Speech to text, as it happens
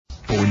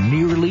for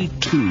nearly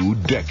 2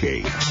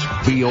 decades.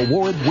 The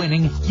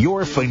award-winning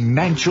Your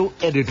Financial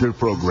Editor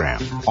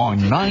program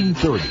on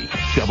 930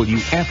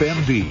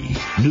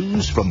 WFMD.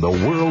 News from the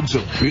worlds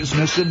of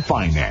business and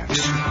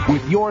finance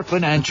with your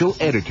financial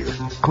editor,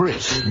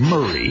 Chris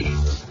Murray.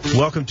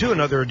 Welcome to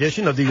another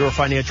edition of the Your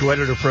Financial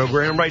Editor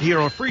program right here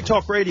on Free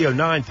Talk Radio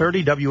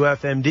 930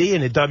 WFMD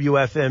and at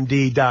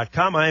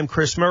WFMD.com. I am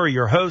Chris Murray,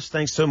 your host.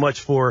 Thanks so much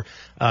for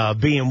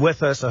being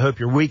with us. I hope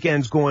your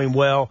weekend's going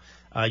well.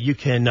 You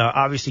can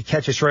obviously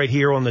catch us right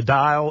here on the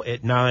dial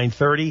at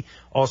 9:30,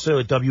 also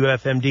at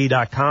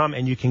WFMD.com,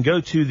 and you can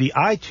go to the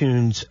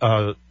iTunes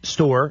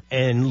store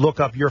and look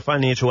up Your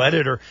Financial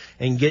Editor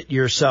and get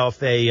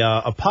yourself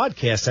a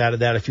podcast out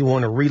of that if you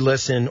want to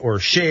re-listen or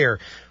share.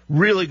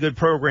 Really good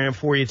program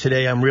for you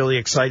today. I'm really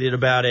excited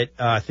about it.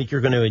 I think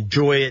you're going to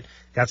enjoy it.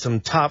 Got some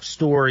top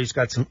stories,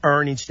 got some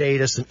earnings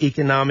data, some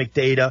economic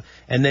data,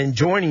 and then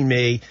joining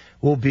me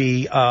will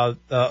be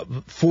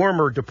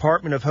former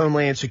Department of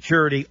Homeland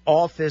Security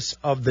Office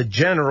of the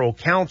General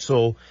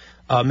Counsel,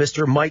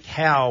 Mr. Mike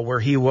Howe, where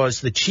he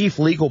was the chief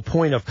legal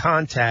point of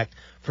contact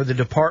for the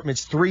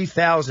department's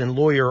 3,000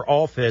 lawyer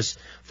office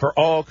for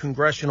all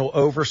congressional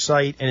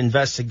oversight and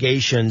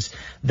investigations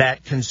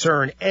that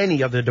concern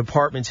any of the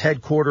department's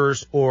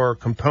headquarters or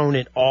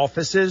component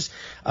offices.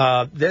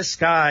 This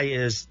guy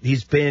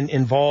he's been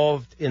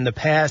involved in the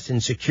past in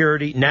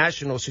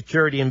national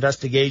security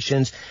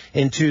investigations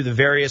into the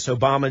various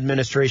Obama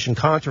administration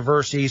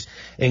controversies,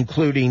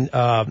 including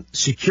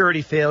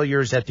security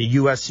failures at the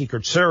U.S.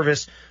 Secret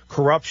Service,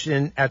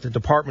 corruption at the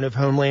Department of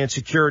Homeland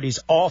Security's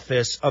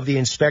Office of the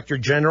Inspector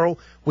General,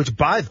 which,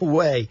 by the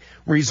way,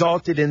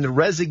 resulted in the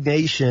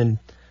resignations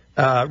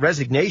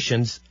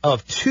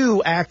of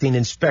 2 acting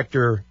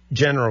inspector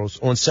generals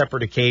on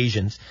separate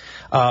occasions,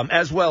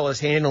 as well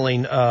as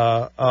handling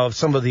of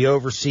some of the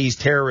overseas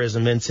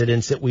terrorism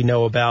incidents that we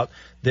know about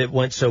that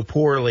went so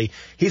poorly.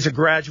 He's a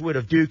graduate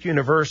of Duke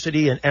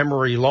University and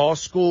Emory Law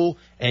School,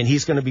 and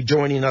he's going to be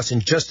joining us in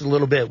just a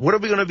little bit. What are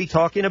we going to be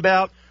talking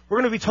about? We're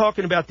going to be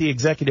talking about the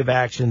executive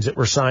actions that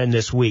were signed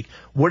this week.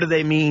 What do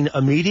they mean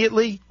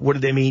immediately? What do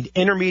they mean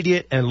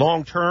intermediate and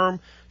long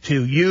term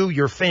to you,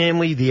 your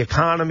family, the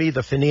economy,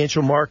 the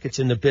financial markets,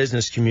 and the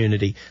business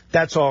community?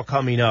 That's all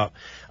coming up.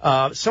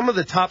 Some of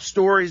the top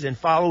stories and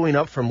following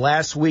up from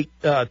last week,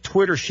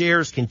 Twitter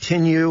shares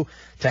continue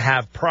to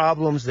have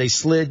problems. They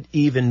slid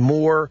even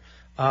more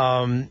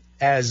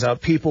as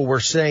people were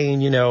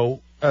saying,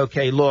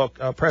 okay, look,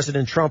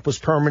 President Trump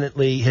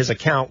his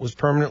account was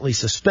permanently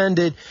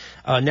suspended.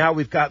 Now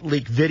we've got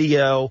leaked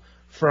video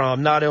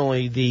from not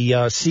only the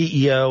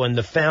CEO and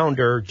the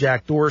founder,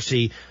 Jack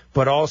Dorsey,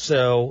 but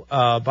also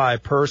by a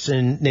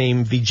person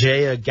named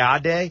Vijaya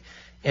Gadde.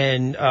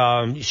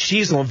 And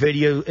she's on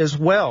video as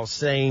well,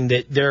 saying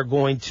that they're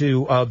going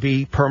to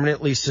be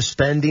permanently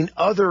suspending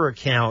other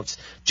accounts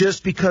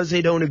just because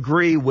they don't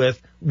agree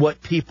with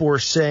what people are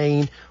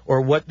saying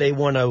or what they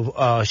want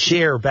to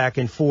share back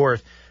and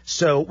forth.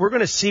 So we're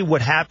going to see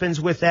what happens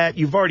with that.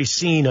 You've already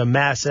seen a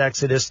mass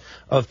exodus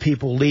of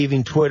people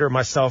leaving Twitter,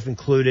 myself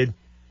included.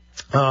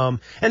 And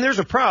there's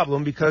a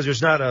problem because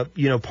there's not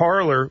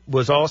Parler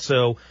was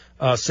also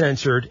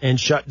censored and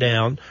shut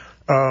down.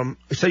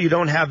 So you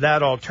don't have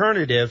that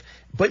alternative.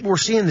 But we're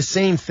seeing the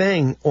same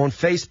thing on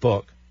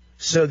Facebook.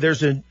 So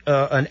there's an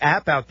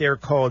app out there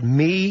called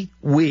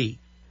MeWe,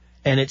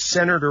 and it's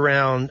centered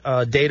around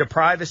data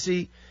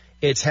privacy.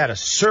 It's had a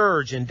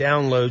surge in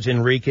downloads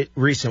in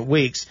recent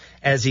weeks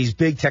as these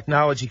big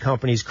technology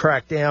companies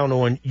crack down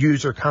on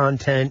user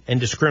content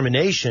and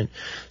discrimination.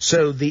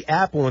 So the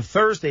app on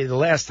Thursday, the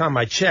last time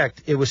I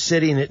checked, it was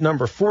sitting at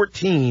number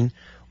 14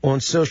 on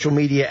social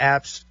media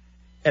apps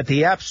at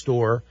the App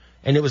Store,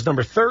 and it was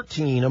number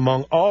 13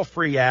 among all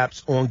free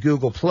apps on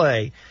Google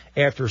Play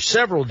after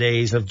several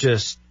days of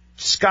just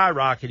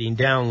skyrocketing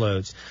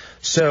downloads.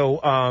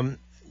 So,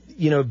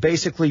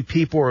 basically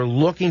people are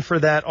looking for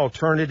that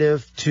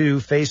alternative to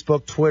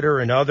Facebook, Twitter,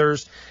 and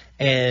others.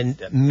 And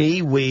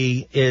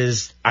MeWe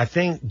is, I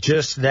think,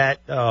 just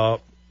that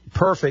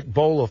perfect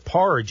bowl of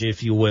porridge,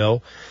 if you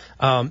will.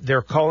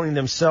 They're calling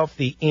themselves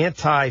the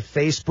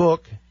anti-Facebook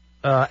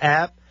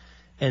app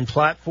and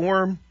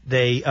platform.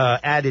 They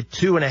added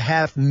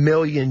 2.5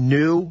 million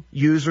new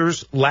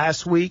users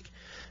last week.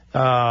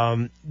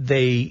 About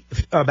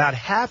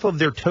half of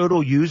their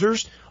total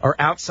users are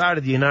outside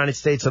of the United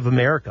States of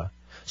America.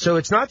 So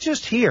it's not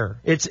just here.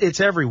 It's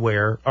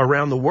everywhere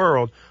around the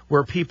world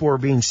where people are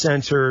being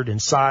censored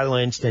and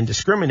silenced and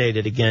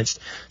discriminated against.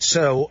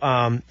 So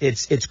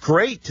it's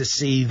great to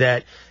see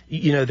that,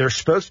 their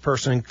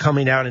spokesperson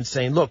coming out and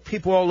saying, look,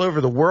 people all over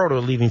the world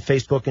are leaving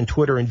Facebook and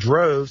Twitter in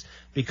droves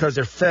because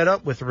they're fed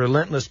up with the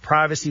relentless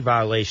privacy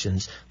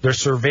violations, their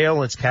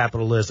surveillance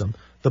capitalism,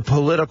 the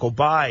political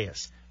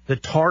bias, the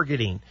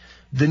targeting,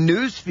 the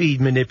newsfeed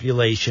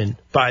manipulation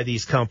by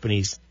these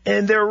companies.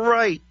 And they're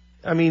right.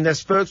 I mean, that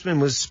spokesman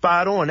was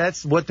spot on.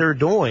 That's what they're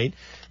doing.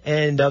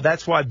 And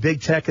that's why big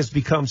tech has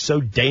become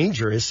so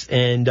dangerous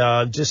and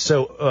just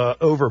so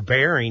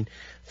overbearing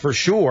for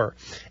sure.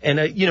 And,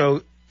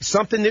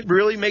 something that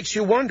really makes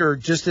you wonder,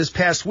 just this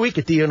past week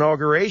at the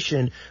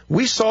inauguration,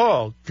 we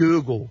saw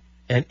Google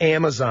and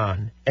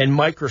Amazon and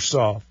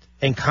Microsoft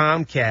and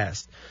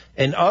Comcast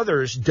and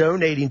others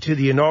donating to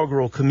the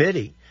inaugural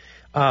committee.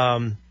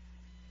 And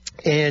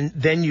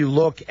then you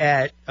look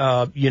at,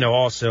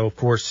 also, of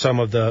course, some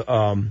of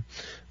the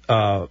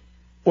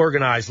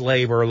organized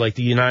labor, like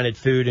the United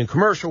Food and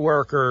Commercial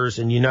Workers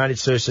and United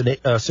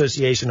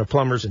Association of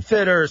Plumbers and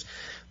Fitters.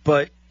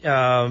 But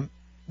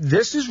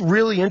this is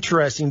really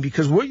interesting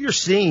because what you're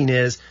seeing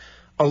is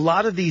a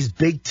lot of these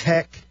big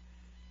tech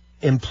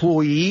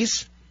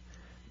employees,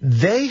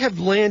 they have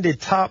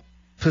landed top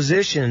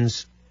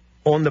positions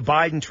on the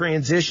Biden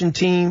transition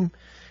team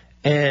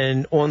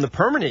and on the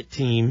permanent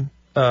team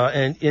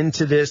and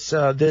into this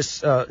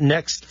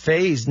next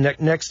phase,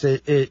 next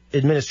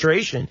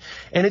administration.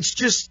 And it's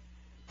just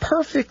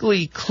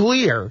perfectly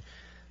clear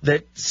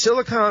that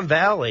Silicon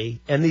Valley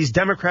and these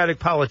Democratic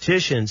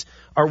politicians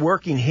are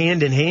working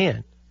hand in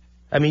hand.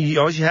 I mean,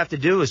 all you have to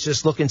do is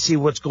just look and see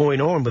what's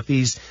going on with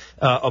these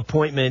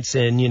appointments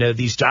and,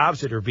 these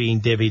jobs that are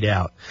being divvied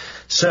out.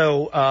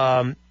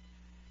 So,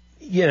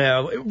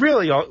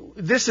 really,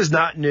 this is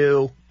not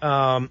new.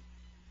 And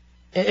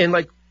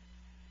like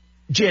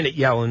Janet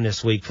Yellen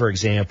this week, for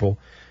example,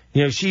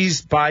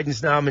 she's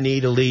Biden's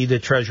nominee to lead the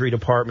Treasury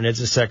Department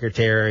as a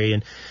secretary.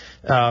 And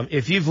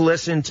if you've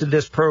listened to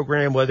this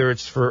program, whether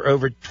it's for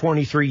over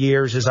 23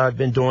 years as I've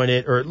been doing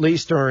it, or at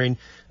least during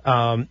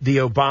the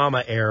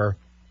Obama era,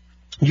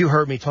 you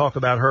heard me talk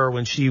about her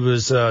when she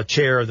was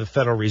chair of the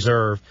Federal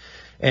Reserve.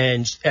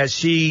 And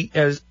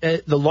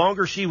the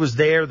longer she was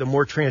there, the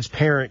more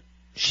transparent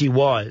she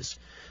was.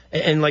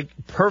 And like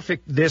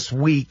perfect this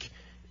week,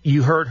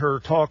 you heard her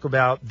talk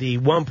about the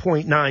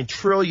 $1.9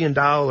 trillion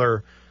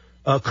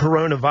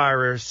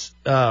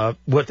coronavirus,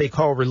 what they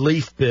call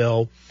relief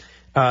bill.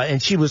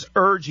 And she was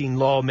urging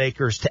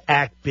lawmakers to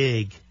act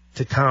big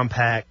to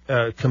combat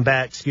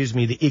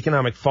the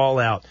economic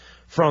fallout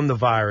from the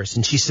virus.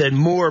 And she said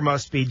more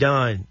must be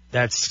done.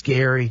 That's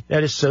scary.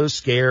 That is so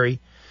scary.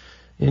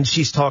 And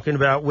she's talking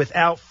about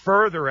without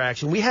further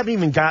action. We haven't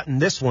even gotten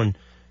this one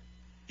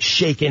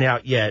shaken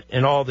out yet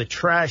and all the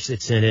trash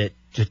that's in it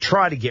to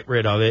try to get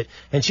rid of it.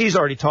 And she's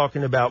already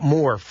talking about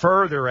more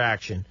further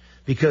action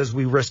because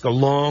we risk a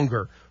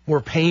longer, more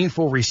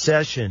painful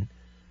recession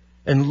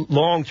and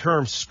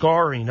long-term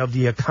scarring of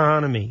the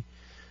economy.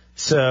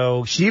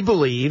 So she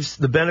believes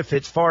the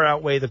benefits far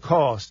outweigh the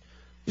cost.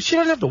 But she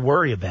doesn't have to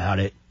worry about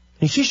it.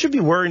 And she should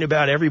be worrying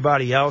about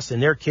everybody else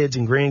and their kids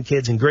and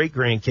grandkids and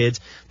great-grandkids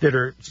that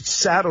are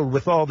saddled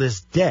with all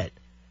this debt.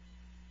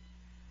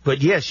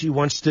 But, yeah, she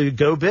wants to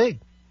go big.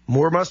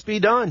 More must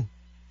be done.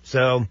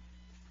 So,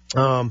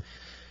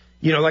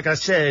 like I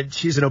said,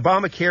 she's an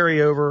Obama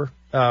carryover.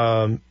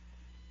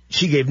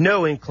 She gave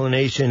no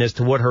inclination as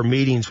to what her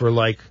meetings were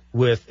like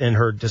and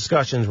her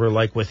discussions were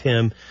like with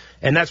him.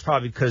 And that's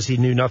probably because he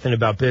knew nothing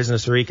about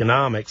business or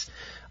economics.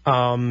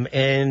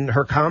 And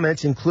her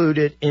comments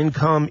included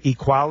income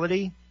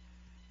equality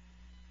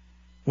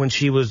when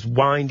she was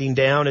winding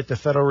down at the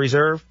Federal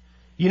Reserve.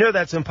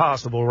 That's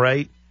impossible,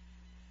 right?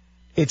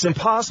 It's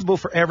impossible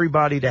for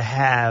everybody to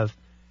have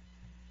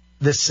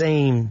the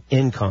same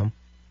income.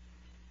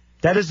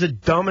 That is the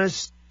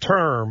dumbest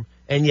term,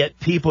 and yet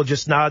people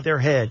just nod their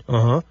head.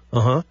 Well,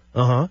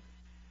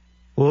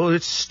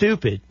 it's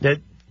stupid.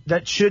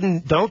 That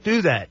shouldn't, don't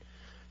do that.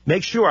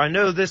 Make sure, I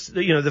know this,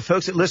 the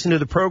folks that listen to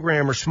the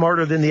program are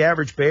smarter than the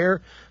average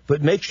bear,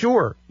 but make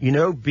sure,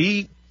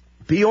 be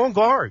on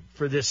guard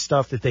for this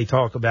stuff that they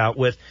talk about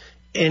with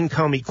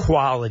income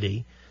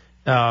equality.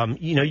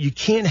 You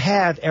can't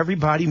have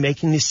everybody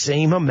making the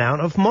same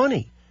amount of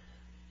money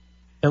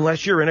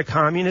unless you're in a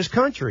communist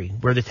country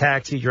where the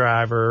taxi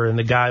driver and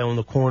the guy on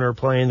the corner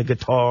playing the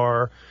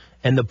guitar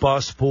and the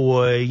bus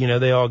boy,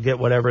 they all get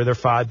whatever, they're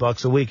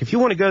 $5 a week. If you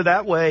want to go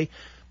that way,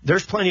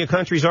 there's plenty of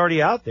countries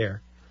already out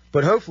there.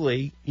 But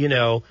hopefully,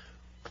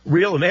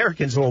 real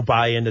Americans won't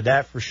buy into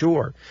that for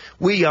sure.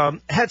 We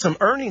had some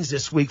earnings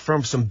this week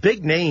from some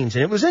big names,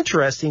 and it was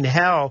interesting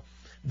how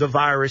the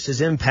virus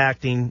is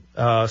impacting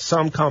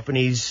some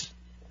companies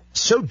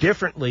so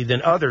differently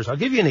than others. I'll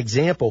give you an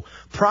example.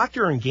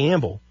 Procter &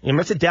 Gamble,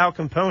 it's a Dow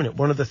component,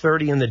 one of the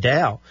 30 in the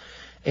Dow.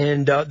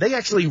 And they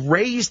actually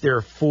raised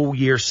their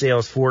full-year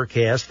sales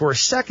forecast for a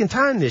second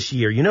time this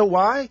year. You know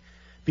why?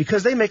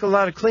 Because they make a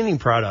lot of cleaning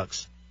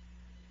products.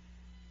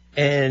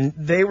 And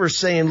they were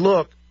saying,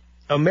 look,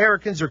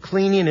 Americans are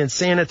cleaning and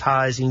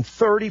sanitizing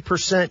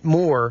 30%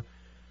 more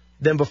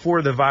than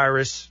before the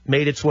virus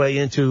made its way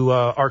into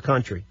our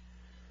country.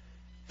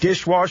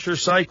 Dishwasher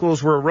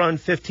cycles were run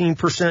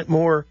 15%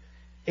 more.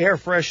 Air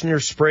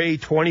freshener spray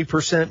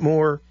 20%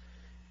 more.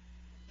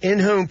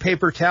 In-home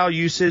paper towel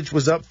usage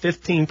was up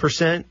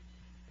 15%.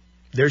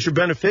 There's your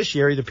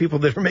beneficiary, the people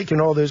that are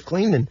making all those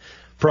cleaning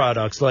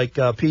products like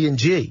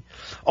P&G.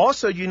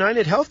 Also,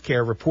 United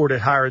Healthcare reported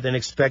higher than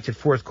expected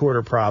fourth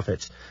quarter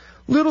profits.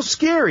 Little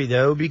scary,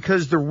 though,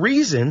 because the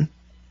reason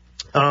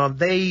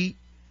they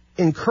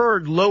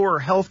incurred lower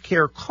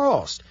healthcare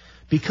costs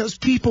because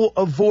people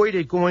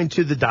avoided going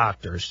to the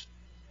doctors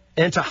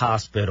and to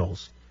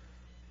hospitals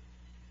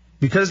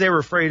because they were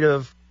afraid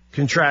of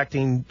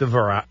contracting the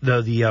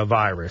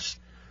virus.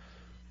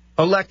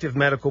 Elective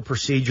medical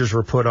procedures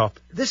were put up.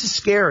 This is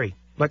scary,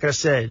 like I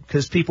said,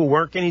 because people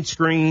weren't getting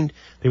screened.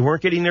 They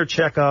weren't getting their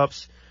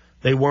checkups.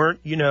 They weren't,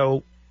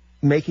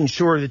 making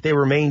sure that they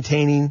were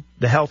maintaining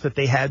the health that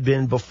they had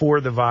been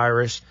before the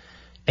virus.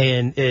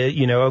 And,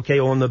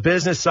 on the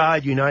business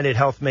side, United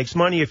Health makes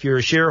money. If you're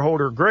a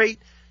shareholder, great.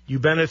 You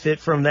benefit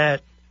from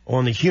that.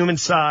 On the human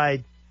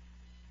side,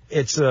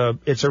 it's a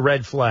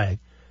red flag,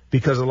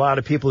 because a lot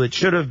of people that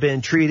should have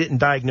been treated and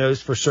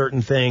diagnosed for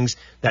certain things,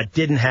 that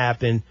didn't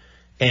happen.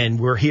 And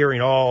we're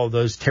hearing all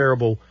those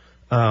terrible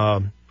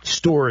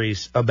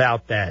stories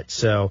about that.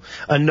 So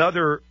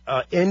another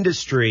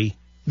industry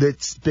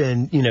that's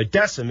been,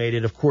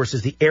 decimated, of course,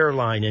 is the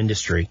airline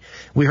industry.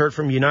 We heard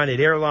from United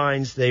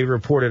Airlines. They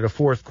reported a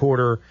fourth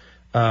quarter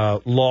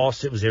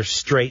loss. It was their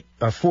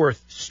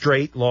fourth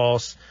straight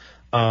loss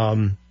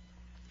when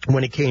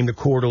it came to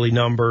quarterly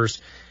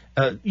numbers.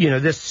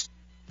 This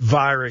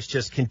virus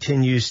just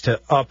continues to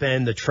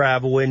upend the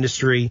travel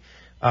industry.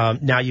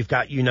 Now you've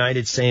got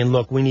United saying,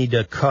 look, we need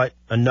to cut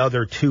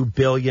another $2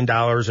 billion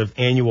of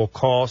annual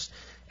cost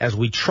as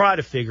we try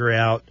to figure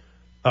out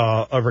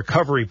a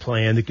recovery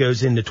plan that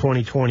goes into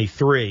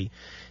 2023.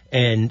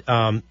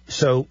 And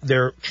so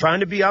they're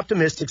trying to be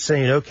optimistic,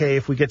 saying, okay,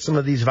 if we get some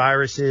of these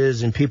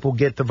viruses and people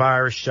get the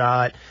virus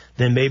shot,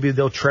 then maybe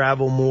they'll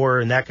travel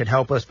more and that could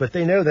help us. But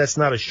they know that's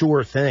not a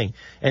sure thing.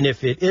 And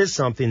if it is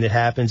something that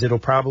happens, it'll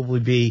probably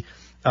be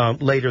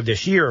later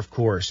this year, of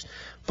course.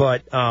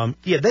 But,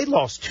 they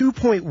lost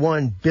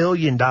 $2.1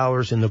 billion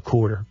in the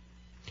quarter.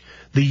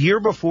 The year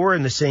before,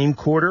 in the same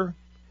quarter,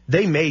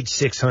 they made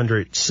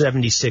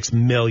 $676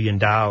 million.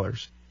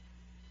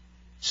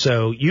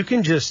 So you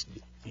can just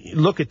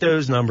look at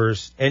those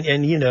numbers, and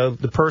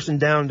the person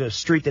down the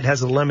street that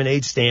has a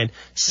lemonade stand,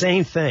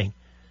 same thing,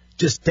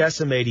 just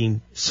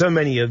decimating so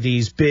many of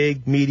these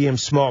big, medium,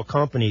 small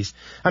companies.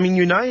 I mean,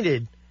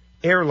 United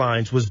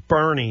Airlines was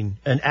burning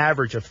an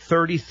average of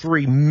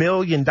 $33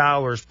 million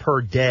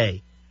per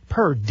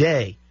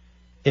day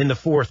in the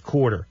fourth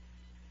quarter.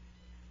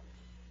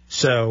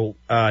 So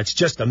it's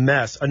just a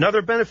mess.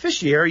 Another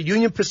beneficiary,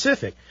 Union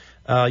Pacific.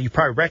 You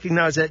probably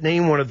recognize that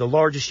name, one of the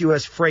largest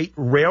U.S. freight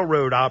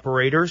railroad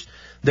operators.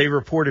 They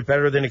reported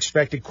better than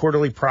expected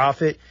quarterly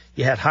profit.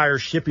 You had higher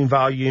shipping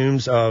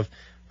volumes of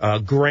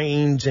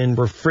grains and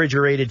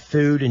refrigerated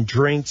food and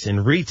drinks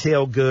and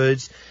retail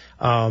goods.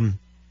 And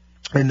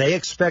they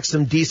expect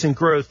some decent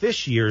growth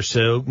this year.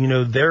 So,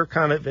 they're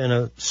kind of in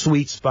a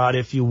sweet spot,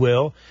 if you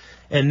will.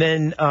 And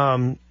then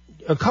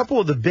a couple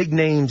of the big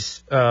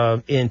names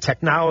in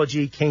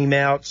technology came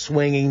out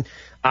swinging.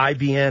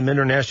 IBM,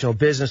 International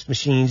Business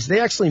Machines,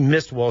 they actually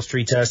missed Wall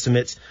Street's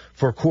estimates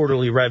for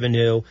quarterly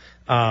revenue.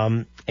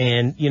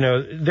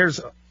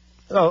 There's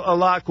a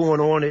lot going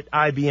on at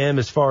IBM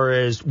as far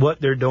as what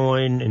they're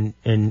doing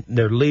and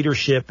their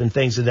leadership and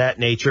things of that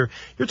nature.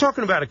 You're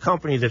talking about a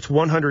company that's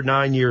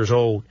 109 years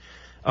old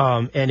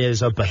and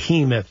is a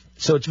behemoth.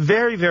 So it's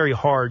very, very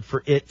hard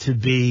for it to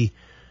be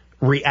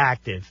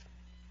reactive,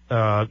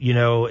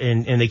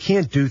 and they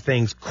can't do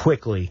things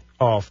quickly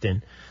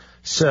often.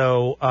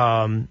 So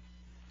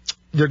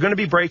they're going to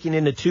be breaking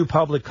into two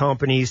public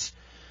companies.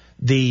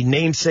 The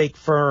namesake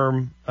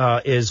firm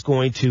is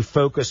going to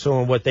focus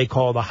on what they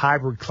call the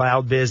hybrid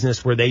cloud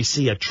business, where they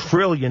see $1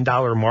 trillion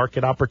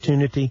market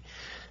opportunity.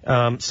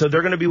 So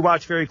they're going to be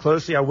watched very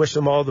closely. I wish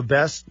them all the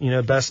best,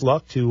 best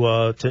luck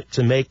to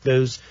make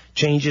those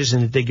changes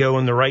and that they go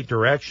in the right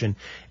direction.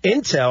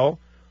 Intel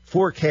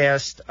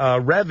forecast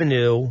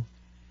revenue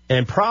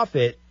and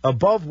profit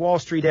above Wall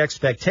Street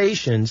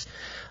expectations.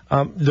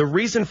 The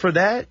reason for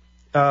that,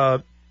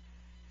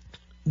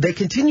 they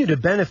continue to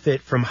benefit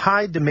from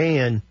high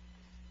demand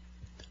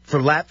for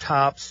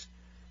laptops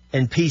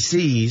and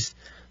PCs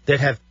that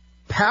have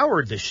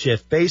powered the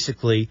shift,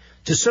 basically,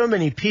 to so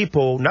many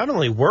people not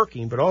only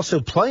working but also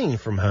playing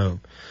from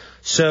home.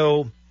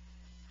 So,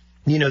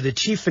 the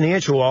chief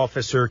financial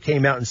officer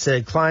came out and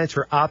said clients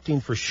are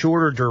opting for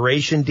shorter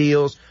duration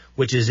deals,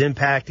 which is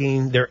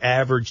impacting their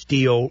average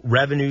deal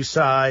revenue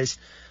size.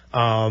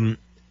 And,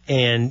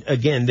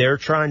 again, they're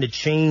trying to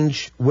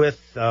change with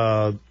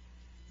the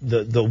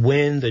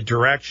wind, the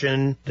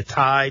direction, the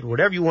tide,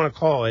 whatever you want to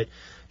call it,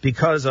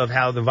 because of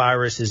how the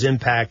virus has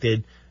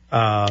impacted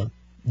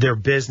their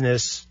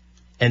business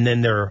and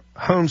then their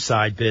home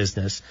side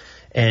business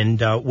and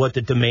what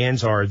the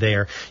demands are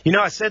there.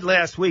 I said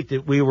last week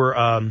that we were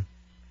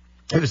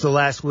it was the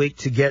last week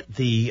to get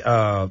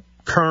the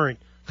current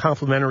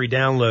complimentary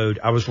download.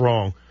 I was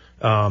wrong.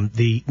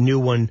 The new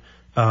one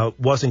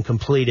wasn't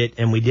completed,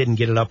 and we didn't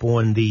get it up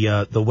on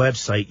the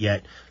website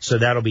yet, so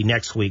that'll be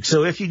next week.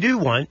 So if you do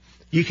want,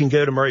 you can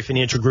go to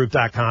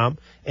MurrayFinancialGroup.com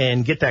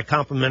and get that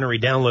complimentary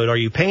download. Are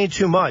you paying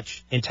too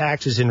much in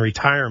taxes in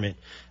retirement?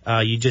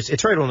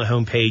 It's right on the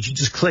homepage. You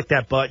just click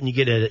that button, you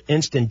get an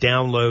instant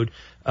download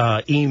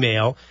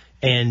email,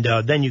 and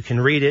then you can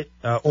read it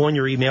on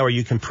your email, or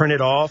you can print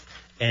it off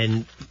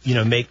and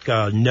make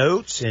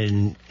notes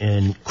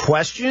and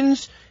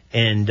questions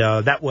And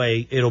that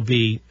way it'll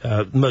be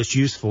most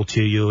useful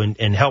to you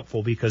and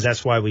helpful, because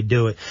that's why we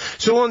do it.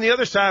 So on the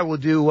other side, we'll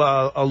do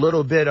a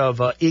little bit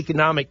of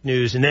economic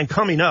news. And then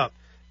coming up,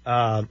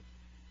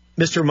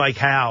 Mr. Mike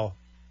Howell,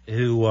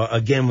 who,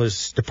 again,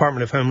 was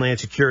Department of Homeland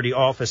Security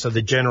Office of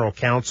the General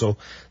Counsel.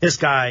 This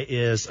guy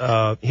is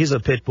he's a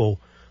pit bull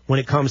when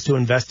it comes to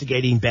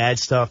investigating bad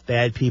stuff,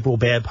 bad people,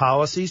 bad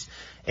policies.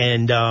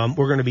 And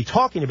we're going to be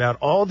talking about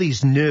all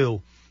these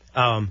new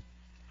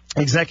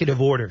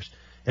executive orders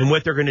and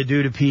what they're going to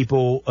do to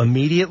people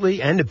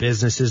immediately, and to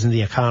businesses and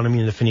the economy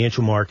and the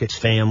financial markets,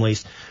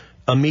 families.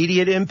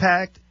 Immediate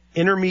impact,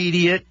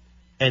 intermediate,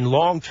 and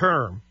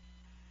long-term.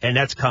 And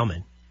that's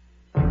coming.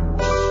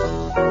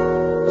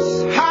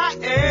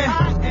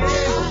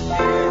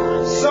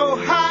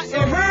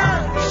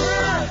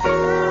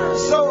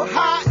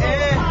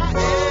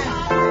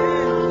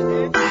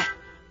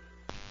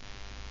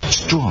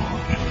 Strong,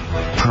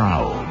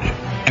 proud,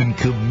 and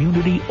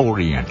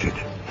community-oriented.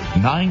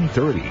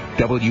 930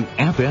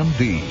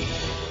 WFMD.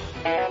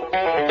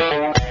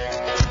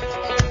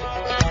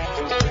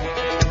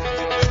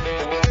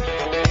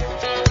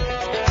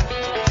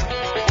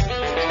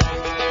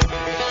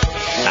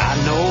 I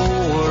know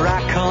where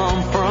I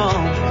come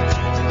from.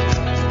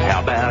 How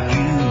about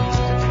you?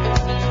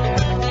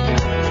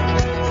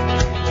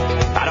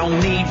 I don't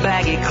need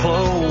baggy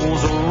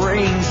clothes or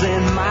rings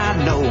in my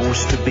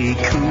nose to be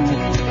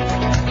cool.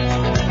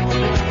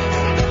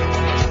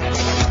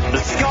 The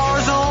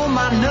scars on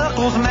my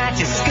knuckles match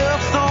the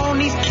scuffs on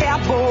these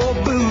cowboy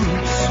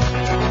boots.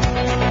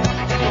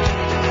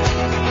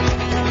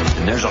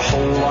 And there's a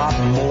whole lot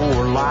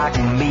more like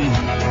me.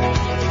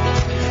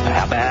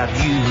 How about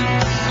you?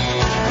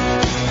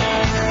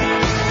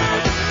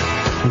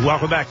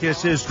 Welcome back.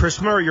 This is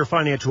Chris Murray, your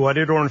financial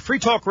editor on Free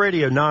Talk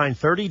Radio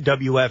 930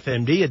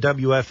 WFMD at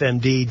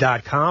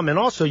WFMD.com. And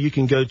also you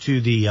can go to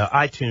the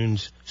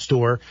iTunes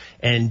store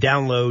and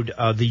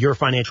download the Your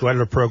Financial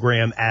Editor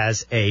program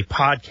as a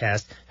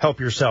podcast. Help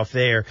yourself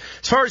there.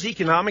 As far as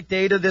economic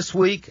data this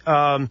week,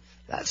 some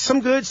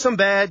good, some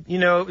bad. You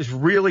know, it was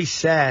really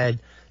sad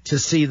to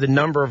see the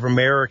number of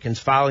Americans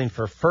filing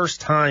for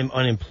first-time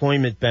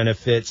unemployment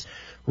benefits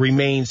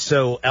remain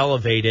so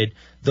elevated.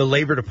 The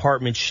Labor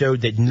Department showed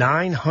that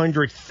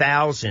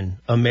 900,000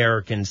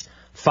 Americans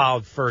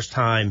filed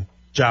first-time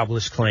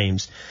jobless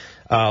claims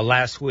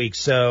last week.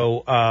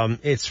 So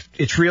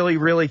it's really,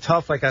 really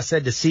tough, like I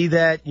said, to see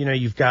that. You know,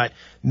 you've got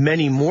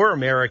many more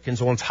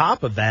Americans on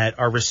top of that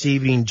are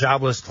receiving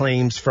jobless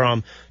claims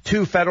from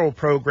two federal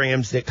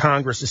programs that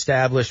Congress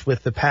established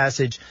with the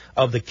passage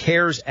of the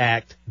CARES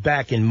Act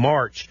back in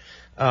March.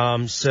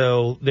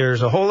 So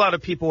there's a whole lot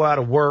of people out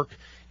of work.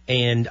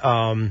 And,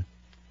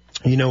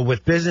 you know,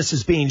 with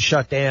businesses being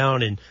shut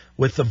down and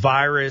with the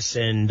virus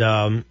and,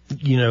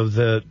 you know,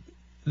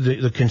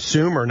 the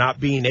consumer not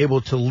being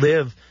able to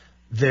live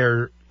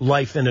their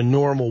life in a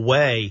normal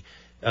way,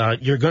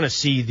 you're going to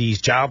see these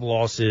job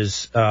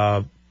losses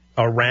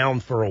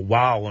around for a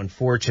while,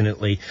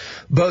 unfortunately.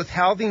 Both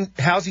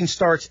housing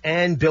starts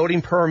and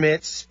building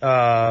permits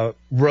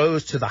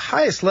rose to the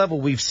highest level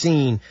we've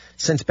seen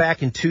since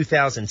back in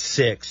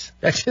 2006.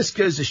 That just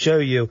goes to show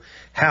you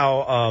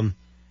how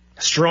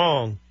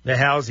strong the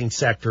housing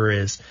sector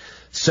is.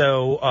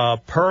 So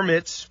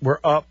permits were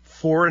up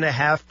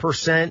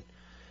 4.5%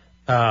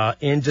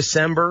 in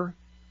December.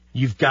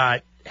 You've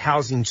got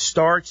housing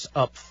starts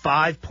up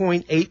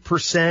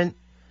 5.8%.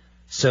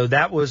 So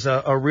that was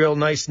a real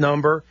nice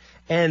number.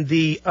 And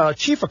the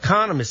chief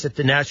economist at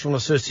the National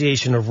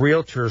Association of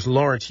Realtors,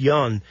 Lawrence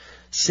Young,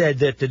 said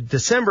that the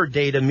December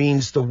data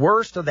means the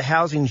worst of the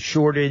housing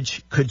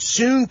shortage could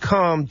soon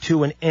come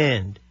to an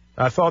end.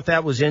 I thought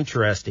that was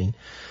interesting.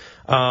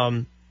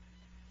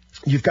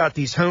 You've got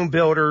these home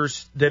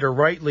builders that are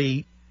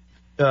rightly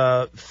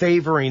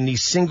favoring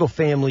these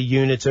single-family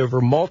units over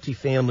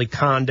multifamily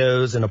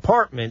condos and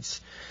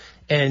apartments.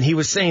 And he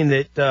was saying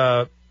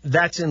that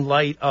that's in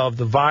light of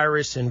the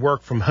virus and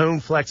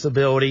work-from-home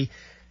flexibility,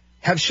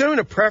 have shown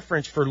a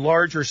preference for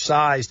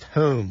larger-sized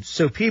homes.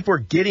 So people are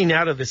getting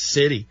out of the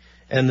city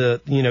and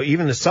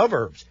even the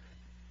suburbs.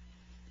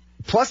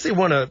 Plus, they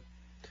want to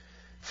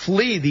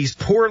flee these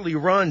poorly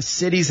run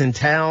cities and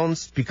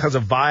towns because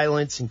of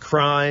violence and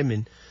crime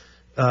and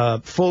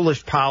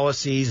foolish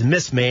policies,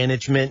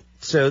 mismanagement.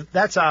 So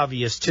that's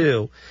obvious,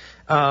 too.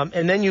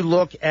 And then you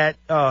look at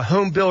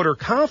home builder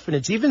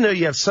confidence, even though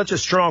you have such a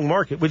strong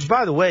market, which,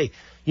 by the way,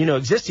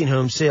 existing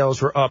home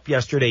sales were up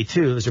yesterday,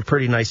 too. It was a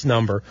pretty nice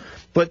number.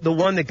 But the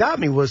one that got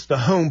me was the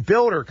home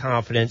builder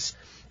confidence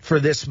for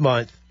this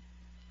month.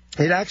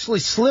 It actually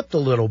slipped a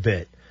little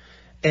bit.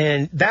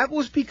 And that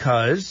was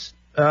because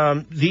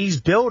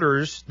these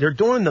builders, they're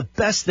doing the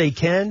best they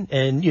can.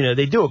 And,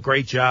 they do a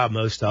great job,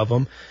 most of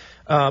them.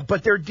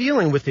 But they're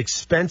dealing with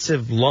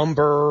expensive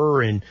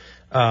lumber and,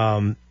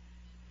 other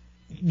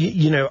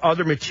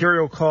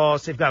material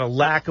costs. They've got a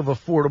lack of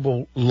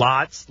affordable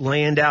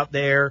land out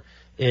there.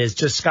 is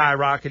just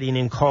skyrocketing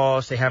in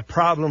cost. They have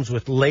problems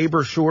with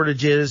labor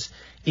shortages,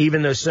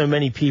 even though so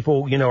many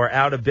people, are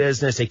out of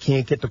business. They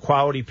can't get the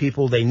quality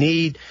people they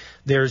need.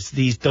 There's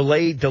these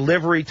delayed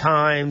delivery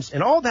times,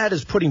 and all that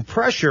is putting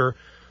pressure,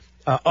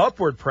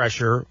 upward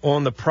pressure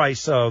on the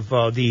price of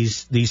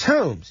these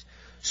homes.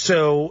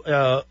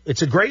 So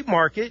it's a great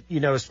market,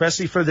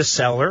 especially for the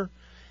seller.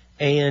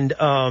 And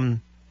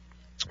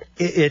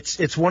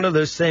it's one of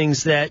those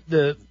things that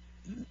the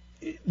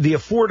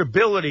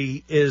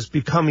affordability is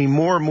becoming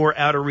more and more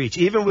out of reach.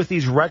 Even with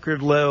these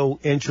record low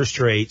interest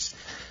rates,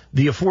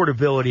 the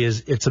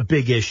affordability it's a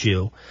big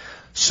issue.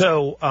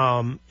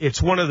 So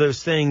it's one of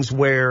those things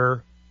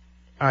where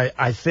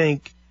I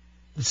think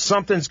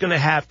something's going to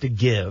have to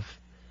give.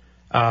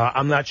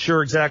 I'm not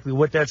sure exactly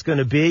what that's going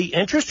to be.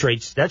 Interest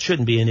rates, that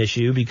shouldn't be an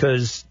issue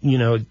because,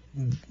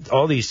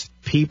 all these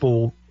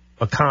people,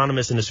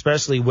 economists, and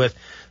especially with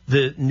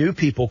the new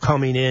people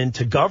coming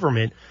into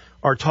government,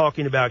 are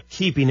talking about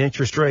keeping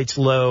interest rates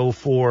low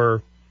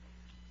for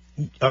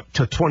up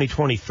to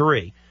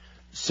 2023.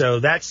 So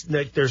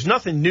there's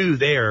nothing new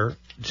there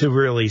to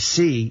really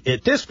see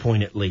at this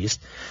point, at least.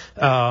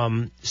 So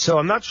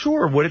I'm not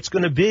sure what it's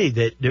going to be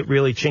that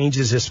really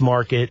changes this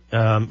market.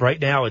 Right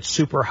now it's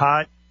super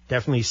hot,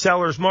 definitely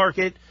seller's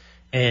market.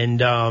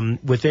 And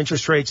with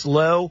interest rates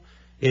low,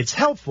 it's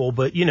helpful,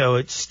 but,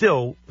 it's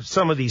still,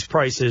 some of these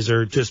prices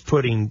are just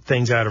putting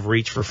things out of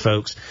reach for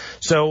folks.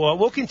 So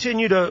we'll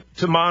continue to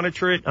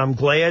monitor it. I'm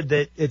glad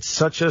that it's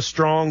such a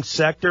strong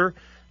sector.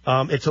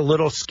 It's a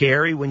little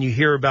scary when you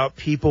hear about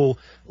people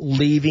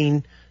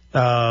leaving,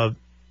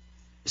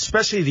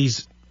 especially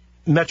these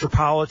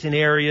metropolitan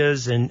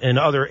areas and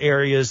other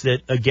areas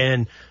that,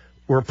 again,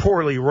 were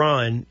poorly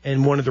run.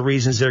 And one of the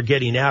reasons they're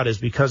getting out is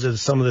because of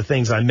some of the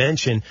things I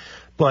mentioned.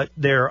 But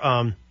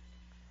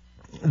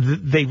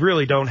they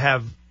really don't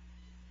have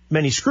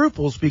many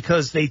scruples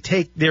because they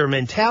take their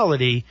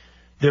mentality,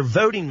 their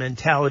voting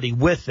mentality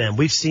with them.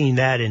 We've seen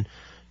that in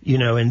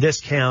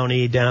this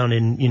county, down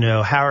in,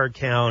 Howard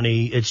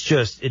County.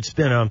 It's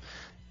been a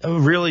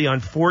really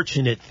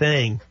unfortunate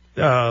thing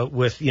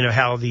with,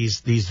 how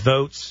these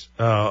votes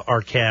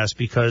are cast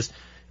because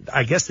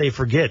I guess they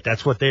forget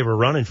that's what they were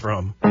running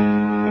from.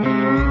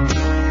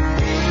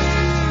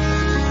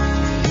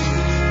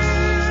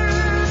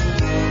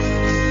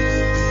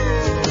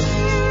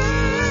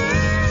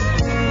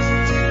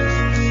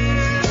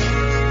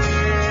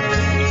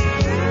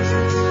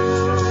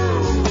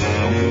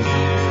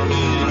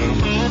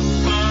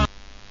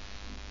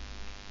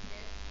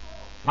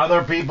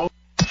 Other people.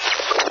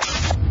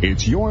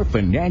 It's your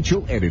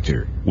financial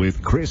editor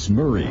with Chris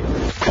Murray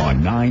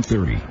on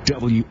 930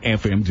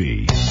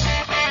 WFMD.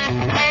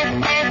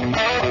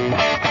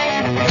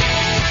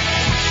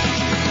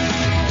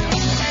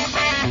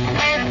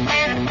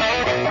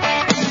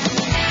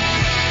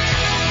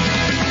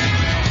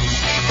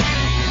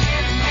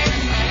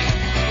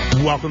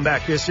 Welcome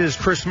back. This is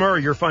Chris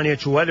Murray, your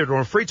financial editor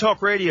on Free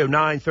Talk Radio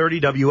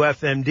 930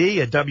 WFMD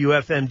at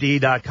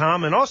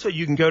WFMD.com. And also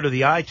you can go to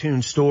the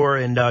iTunes store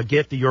and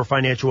get the Your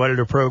Financial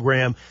Editor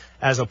program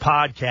as a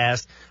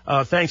podcast.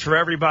 Thanks for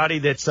everybody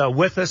that's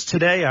with us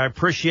today. I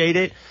appreciate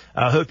it.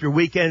 I hope your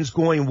weekend's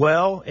going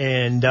well.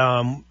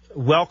 And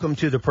welcome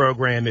to the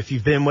program. If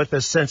you've been with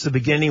us since the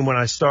beginning when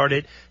I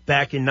started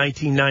back in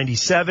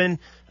 1997,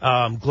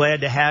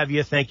 glad to have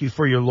you. Thank you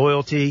for your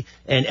loyalty.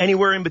 And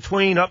anywhere in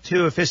between up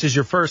to if this is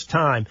your first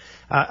time.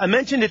 I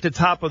mentioned at the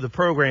top of the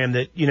program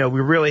that, we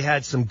really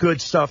had some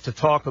good stuff to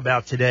talk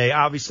about today.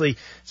 Obviously,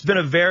 it's been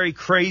a very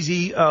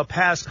crazy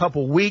past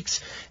couple weeks.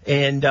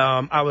 And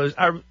I was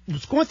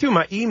going through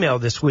my email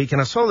this week,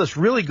 and I saw this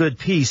really good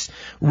piece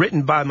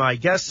written by my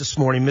guest this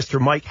morning,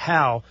 Mr. Mike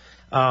Howe,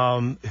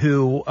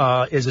 who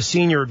is a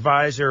senior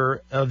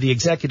advisor of the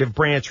executive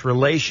branch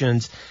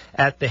relations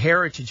at the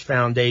Heritage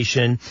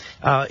Foundation.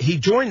 He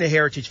joined the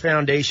Heritage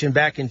Foundation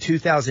back in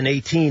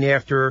 2018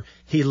 after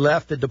he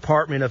left the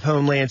Department of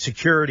Homeland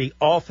Security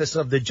Office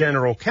of the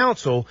General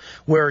Counsel,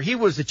 where he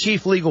was the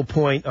chief legal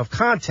point of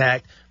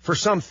contact for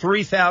some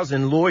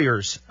 3,000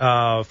 lawyers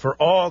for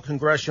all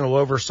congressional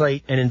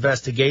oversight and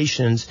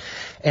investigations.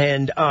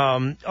 And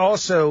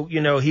also,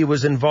 he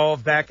was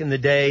involved back in the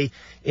day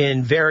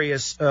in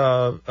various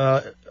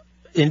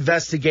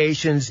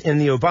investigations in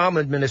the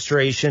Obama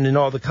administration and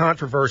all the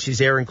controversies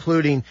there,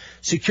 including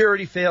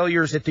security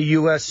failures at the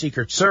U.S.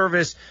 Secret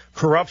Service,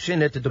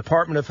 corruption at the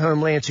Department of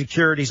Homeland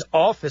Security's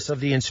Office of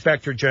the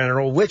Inspector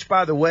General, which,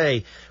 by the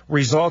way,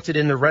 resulted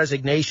in the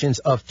resignations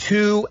of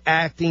 2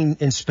 acting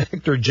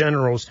inspector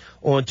generals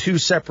on 2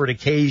 separate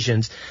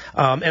occasions,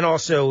 and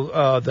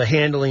also the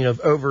handling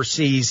of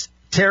overseas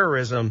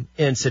terrorism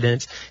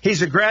incidents.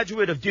 He's a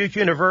graduate of Duke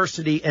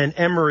University and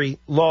Emory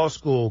Law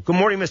School. Good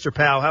morning, Mr.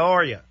 Powell. How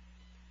are you?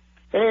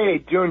 Hey,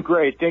 doing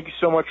great. Thank you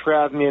so much for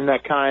having me in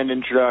that kind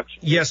introduction.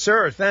 Yes,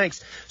 sir.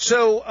 Thanks.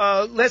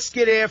 So let's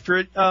get after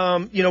it.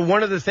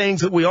 One of the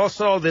things that we all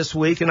saw this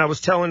week, and I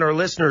was telling our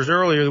listeners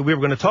earlier that we were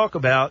going to talk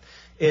about,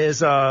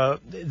 is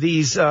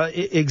these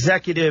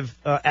executive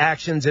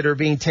actions that are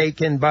being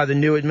taken by the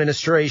new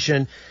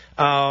administration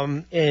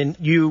and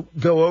you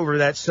go over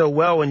that so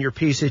well in your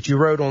piece that you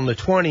wrote on the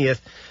 20th.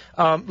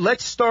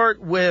 Let's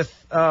start with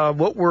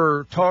what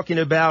we're talking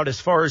about as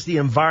far as the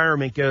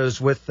environment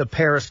goes with the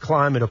Paris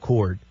Climate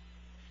Accord.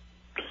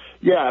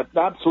 Yeah,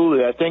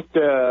 absolutely. I think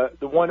the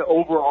one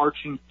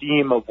overarching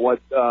theme of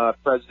what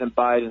President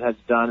Biden has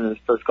done in his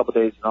first couple of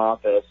days in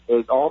office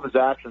is all of his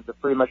actions have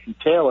pretty much been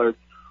tailored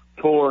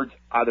towards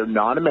either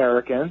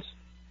non-Americans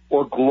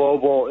or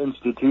global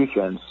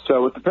institutions.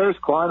 So with the Paris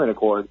Climate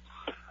Accord,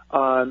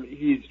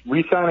 he's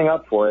re-signing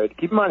up for it.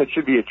 Keep in mind it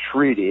should be a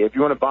treaty. If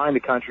you want to bind a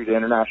country to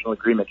international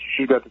agreements, you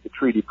should go through the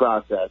treaty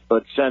process.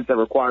 But since that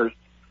requires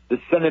the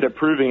Senate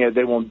approving it,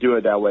 they won't do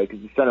it that way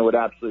because the Senate would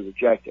absolutely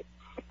reject it.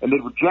 And they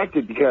reject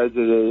it because it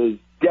is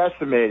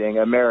decimating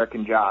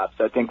American jobs.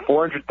 I think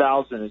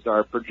 400,000 is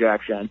our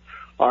projection.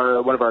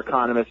 One of our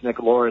economists, Nick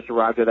Loris,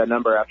 arrived at that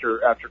number after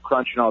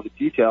crunching all the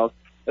details.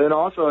 And then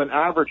also an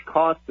average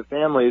cost to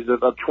families of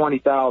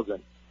 $20,000.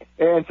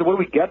 And so what do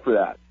we get for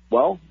that?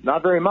 Well,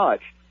 not very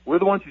much. We're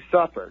the ones who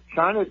suffer.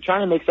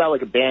 China makes out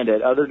like a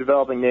bandit. Other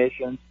developing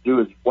nations do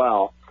as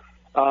well.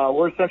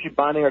 We're essentially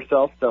binding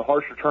ourselves to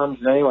harsher terms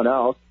than anyone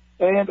else.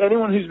 And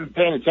anyone who's been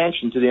paying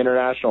attention to the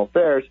international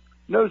affairs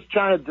knows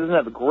China doesn't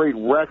have a great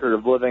record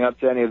of living up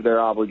to any of their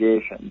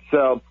obligations.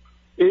 So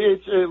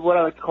it's what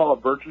I like to call a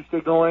virtue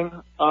signaling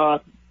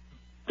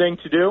thing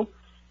to do.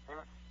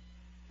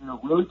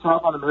 Really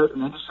tough on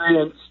American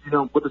industry, and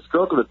with the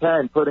stroke of a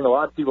pen, putting a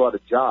lot of people out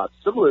of jobs.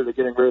 Similarly to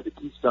getting rid of the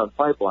Keystone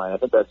Pipeline, I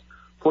think that's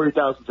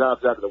 40,000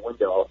 jobs out of the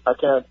window. I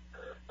can't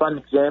find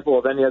an example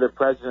of any other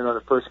president on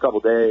the first couple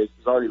of days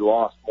who's already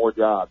lost more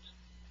jobs.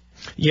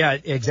 Yeah,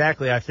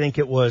 exactly. I think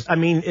it was. I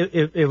mean,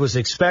 it was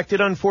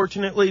expected,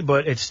 unfortunately,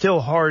 but it's still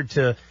hard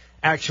to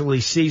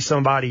actually see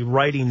somebody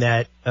writing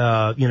that,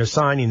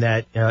 signing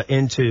that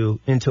into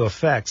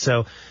effect.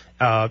 So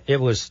it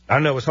was. I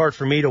know it was hard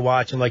for me to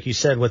watch, and like you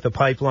said, with the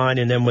pipeline,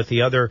 and then with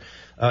the other,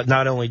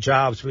 not only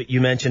jobs, but you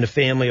mentioned a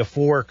family of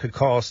four could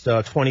cost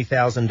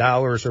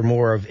 $20,000 or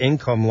more of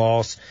income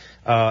loss.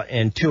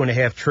 And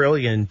 $2.5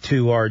 trillion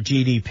to our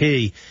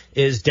GDP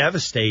is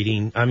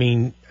devastating. I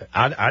mean,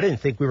 I didn't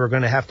think we were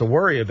going to have to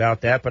worry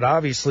about that, but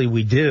obviously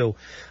we do.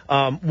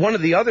 One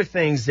of the other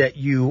things that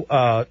you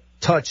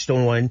touched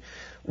on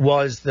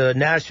was the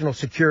national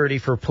security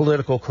for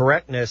political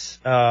correctness,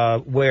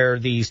 where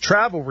these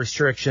travel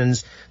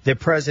restrictions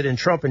that President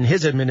Trump and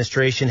his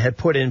administration had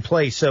put in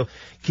place. So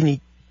can you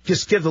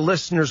just give the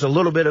listeners a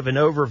little bit of an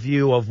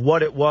overview of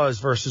what it was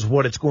versus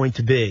what it's going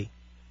to be?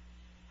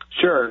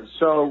 Sure.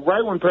 So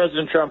right when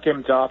President Trump came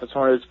into office,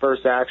 one of his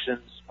first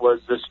actions was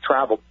this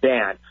travel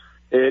ban.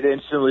 It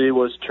instantly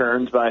was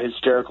turned by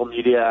hysterical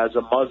media as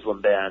a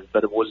Muslim ban,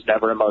 but it was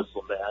never a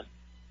Muslim ban.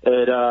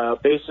 It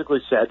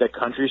basically said that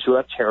countries who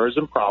have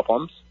terrorism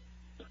problems,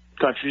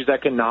 countries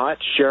that cannot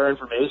share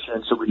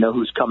information so we know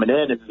who's coming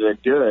in and they're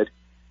good,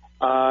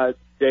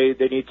 they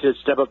need to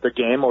step up their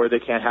game, or they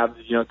can't have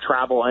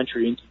travel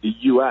entry into the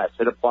U.S.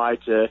 It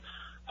applied to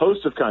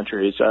host of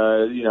countries,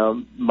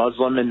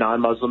 Muslim and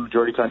non-Muslim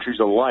majority countries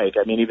alike.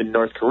 I mean, even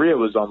North Korea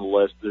was on the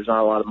list. There's not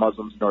a lot of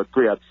Muslims in North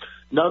Korea.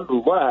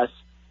 Nonetheless,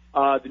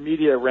 the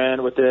media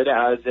ran with it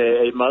as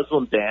a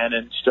Muslim ban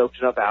and stoked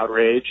enough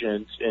outrage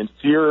and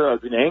fear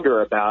and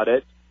anger about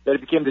it that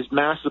it became this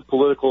massive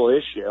political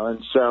issue.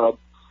 And so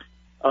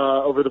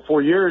over the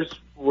 4 years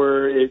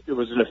where it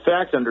was in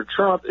effect under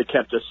Trump, it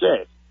kept us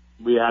safe.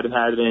 We hadn't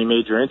had any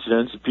major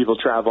incidents of people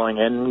traveling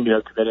in,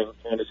 committing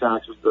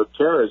attacks of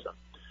terrorism.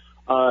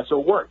 So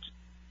it worked.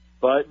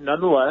 But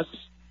nonetheless,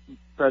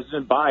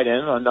 President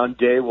Biden on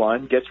day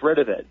one gets rid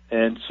of it.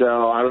 And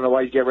so I don't know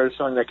why you get rid of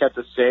something that kept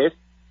us safe.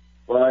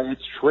 Well,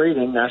 it's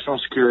trading national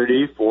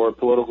security for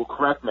political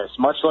correctness,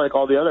 much like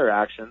all the other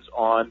actions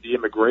on the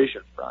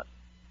immigration front.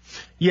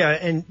 Yeah,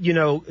 and,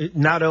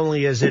 not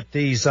only is it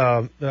these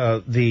travel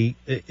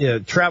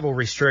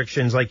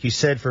restrictions, like you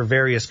said, for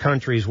various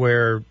countries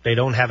where they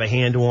don't have a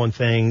handle on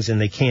things and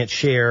they can't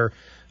share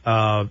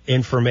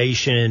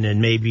information,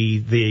 and maybe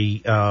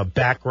the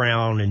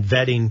background and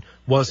vetting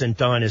wasn't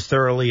done as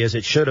thoroughly as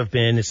it should have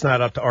been. It's not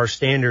up to our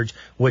standards,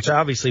 which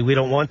obviously we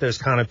don't want those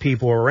kind of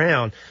people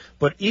around.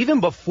 But even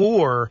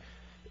before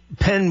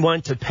pen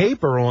went to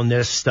paper on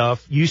this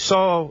stuff, you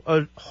saw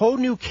a whole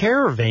new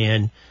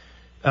caravan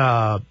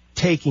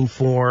taking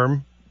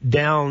form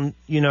down,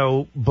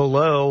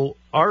 below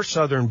our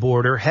southern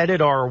border,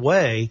 headed our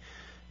way.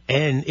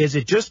 And is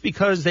it just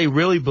because they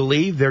really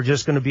believe they're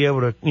just going to be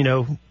able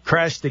to,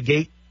 crash the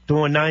gate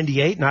doing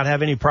 98, not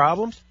have any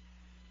problems?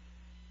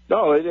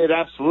 No, it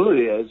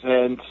absolutely is.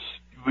 And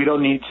we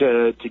don't need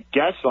to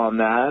guess on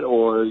that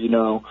or,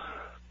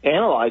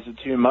 analyze it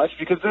too much,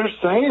 because they're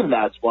saying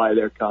that's why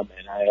they're coming.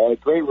 A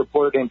great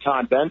reporter named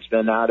Tom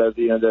Bensman out of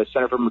the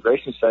Center for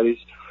Immigration Studies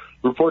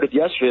reported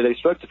yesterday they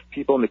spoke to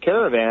people in the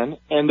caravan,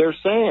 and they're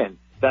saying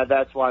that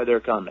that's why they're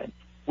coming.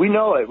 We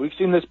know it. We've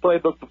seen this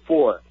playbook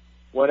before.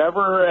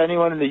 Whenever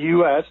anyone in the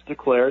U.S.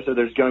 declares that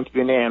there's going to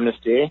be an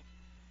amnesty,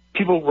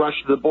 people rush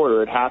to the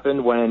border. It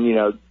happened when,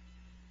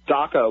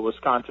 DACA was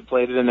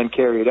contemplated and then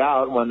carried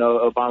out when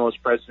Obama was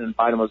president and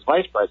Biden was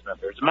vice president.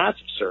 There's a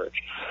massive surge.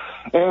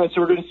 And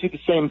so we're going to see the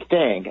same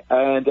thing.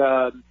 And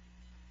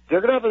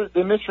they're going to have the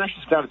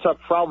administration's got a tough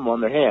problem on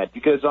their hand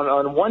because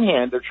on one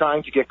hand, they're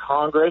trying to get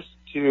Congress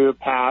to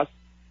pass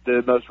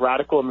the most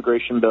radical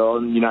immigration bill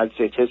in United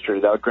States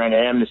history that would grant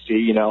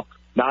amnesty,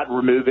 not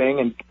removing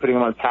and putting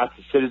them on path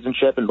to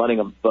citizenship and letting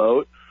them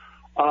vote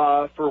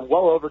for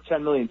well over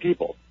 10 million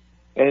people.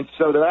 And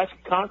so they're asking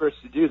Congress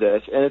to do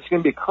this, and it's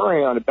going to be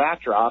occurring on a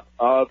backdrop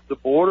of the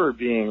border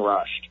being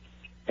rushed.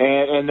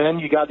 And then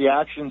you got the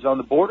actions on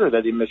the border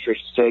that the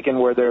administration's taken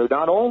where they're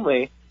not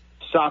only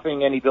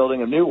stopping any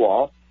building of new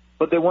wall,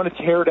 but they want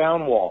to tear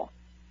down wall.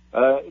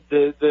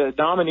 The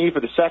nominee for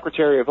the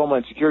Secretary of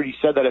Homeland Security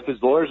said that if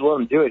his lawyers let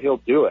him do it, he'll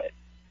do it.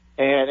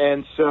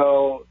 And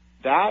so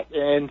that,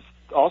 and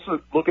also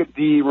look at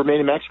the Remain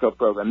in Mexico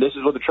program. This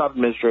is what the Trump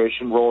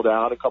administration rolled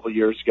out a couple of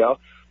years ago,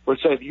 where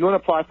it said if you want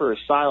to apply for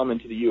asylum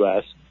into the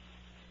U.S.,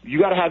 you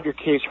got to have your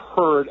case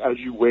heard as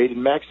you wait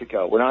in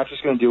Mexico. We're not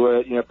just going to do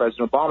what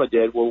President Obama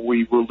did, where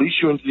we release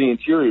you into the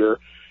interior,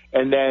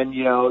 and then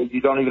you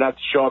don't even have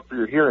to show up for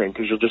your hearing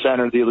because you'll just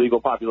enter the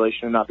illegal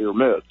population and not be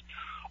removed.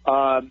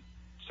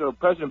 So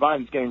President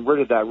Biden's getting rid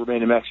of that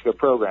Remain in Mexico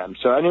program.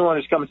 So anyone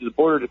who's coming to the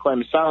border to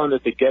claim asylum,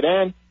 if they get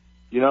in,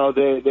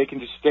 they can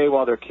just stay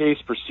while their case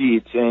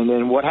proceeds.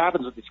 And what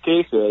happens with these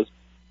cases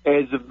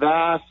is the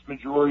vast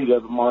majority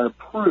of them are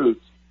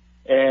approved.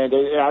 And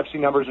I've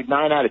seen numbers like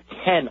 9 out of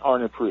 10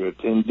 aren't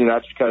approved. And,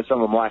 that's because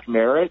some of them lack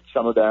merit.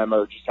 Some of them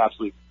are just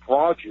absolutely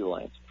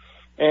fraudulent.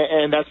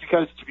 And that's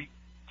because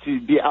to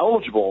be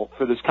eligible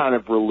for this kind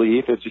of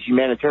relief, it's a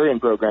humanitarian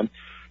program.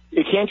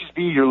 It can't just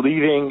be you're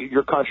leaving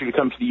your country to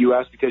come to the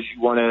U.S. because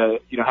you want to,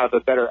 have a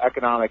better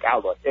economic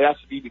outlook. It has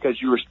to be because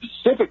you were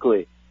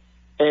specifically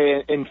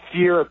in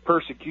fear of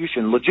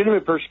persecution,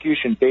 legitimate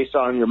persecution based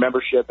on your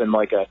membership in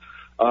like a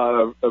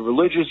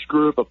religious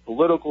group, a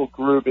political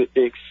group,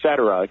 et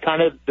cetera.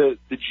 Kind of the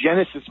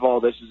genesis of all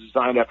this is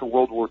designed after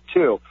World War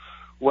II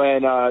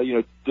when,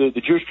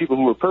 the Jewish people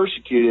who were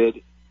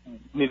persecuted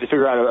need to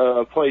figure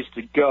out a place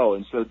to go.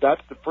 And so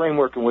that's the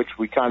framework in which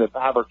we kind of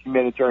have our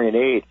humanitarian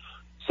aid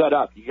set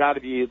up. You got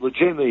to be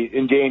legitimately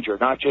in danger,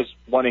 not just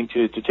wanting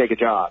to take a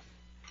job.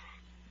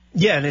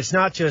 Yeah, and it's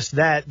not just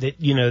that,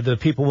 the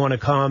people want to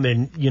come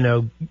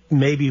and,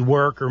 maybe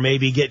work or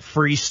maybe get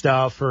free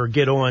stuff or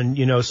get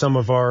on, some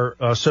of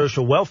our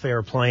social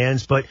welfare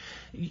plans. But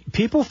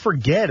people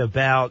forget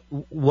about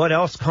what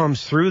else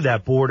comes through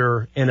that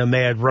border in a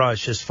mad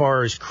rush as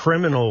far as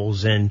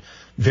criminals and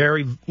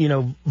very,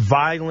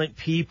 violent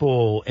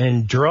people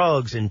and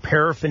drugs and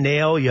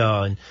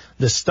paraphernalia and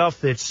the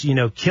stuff that's,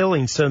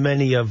 killing so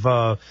many of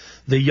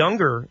the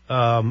younger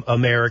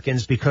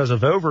Americans because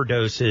of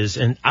overdoses.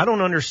 And I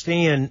don't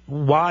understand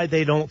why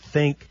they don't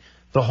think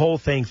the whole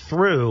thing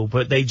through,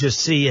 but they just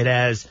see it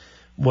as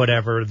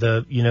whatever,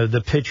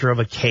 the picture of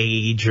a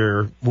cage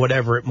or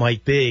whatever it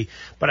might be.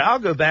 But I'll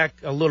go back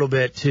a little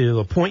bit to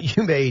a point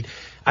you made.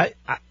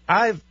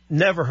 I've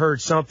never heard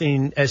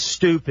something as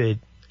stupid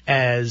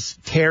as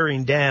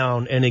tearing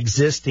down an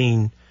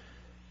existing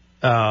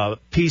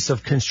piece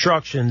of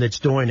construction that's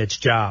doing its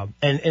job.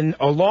 And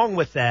along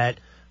with that,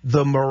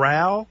 the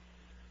morale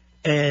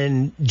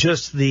and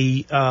just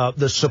the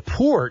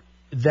support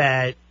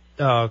that,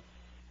 the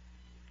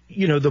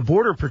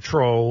Border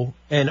Patrol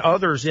and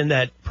others in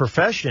that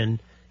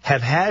profession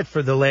have had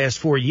for the last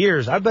 4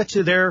 years, I bet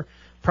you they're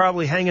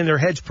probably hanging their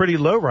heads pretty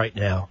low right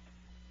now.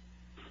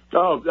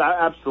 Oh,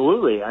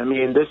 absolutely. I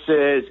mean, this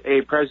is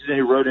a president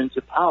who rode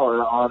into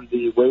power on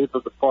the wave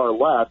of the far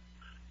left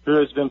who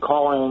has been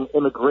calling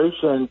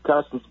immigration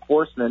customs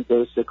enforcement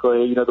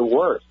basically, the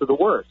worst of the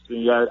worst.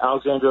 You got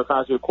Alexandria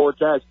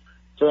Ocasio-Cortez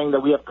saying that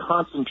we have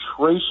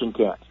concentration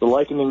camps,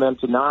 likening them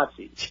to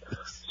Nazis.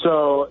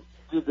 So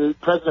the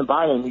President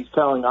Biden, he's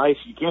telling ICE,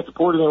 you can't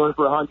deport anyone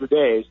for 100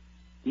 days.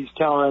 He's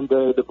telling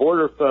the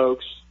border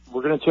folks,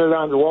 we're going to tear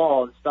down the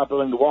wall and stop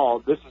building the wall.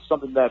 This is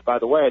something that, by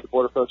the way, the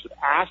border folks have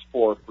asked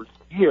for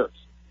years.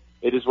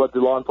 It is what the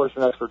law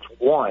enforcement experts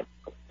want.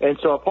 And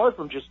so apart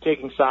from just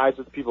taking sides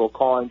with people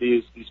calling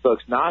these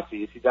folks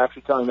Nazis, he's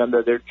actually telling them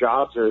that their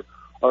jobs are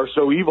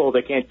so evil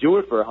they can't do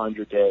it for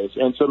 100 days.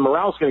 And so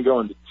morale's going to go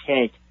in the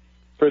tank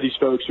for these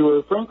folks who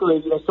are,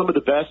 frankly, some of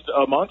the best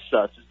amongst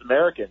us as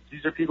Americans.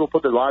 These are people who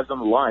put their lives on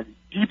the line,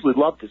 deeply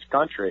love this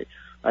country.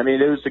 I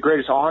mean, it was the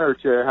greatest honor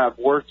to have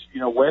worked,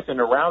 with and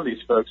around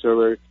these folks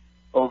over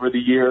the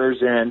years,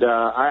 and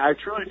I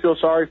truly feel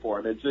sorry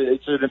for them.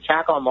 It's an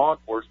attack on law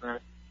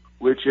enforcement,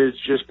 which is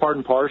just part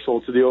and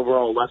parcel to the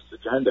overall left's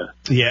agenda.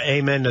 Yeah,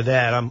 amen to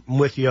that. I'm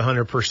with you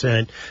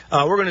 100%.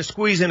 We're going to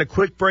squeeze in a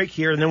quick break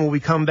here, and then when we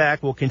come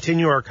back, we'll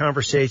continue our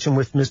conversation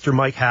with Mr.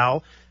 Mike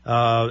Howell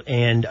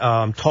and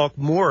talk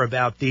more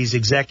about these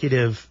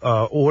executive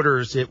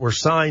orders that were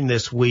signed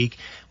this week,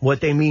 what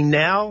they mean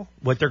now,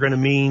 what they're going to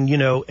mean,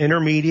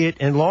 intermediate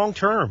and long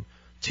term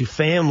to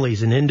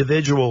families and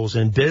individuals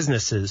and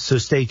businesses. So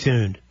stay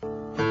tuned.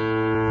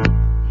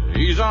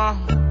 These are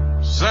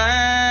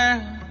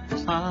sad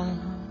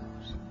times.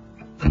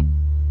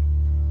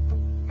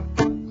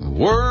 The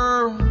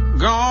world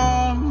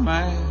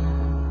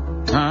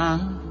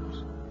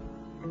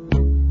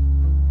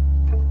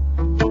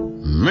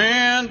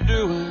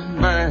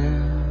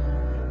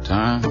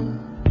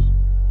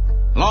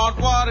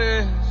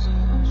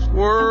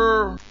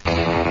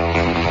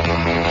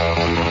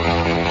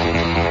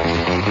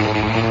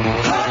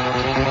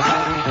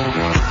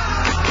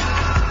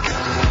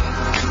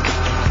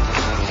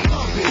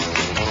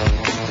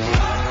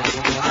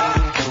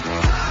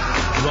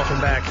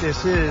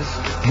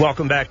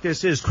Welcome back.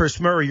 This is Chris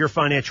Murray, your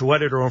financial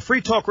editor on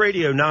Free Talk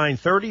Radio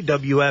 930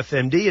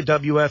 WFMD at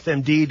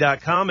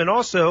WFMD.com, and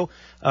also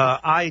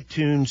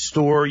iTunes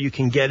Store. You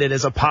can get it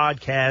as a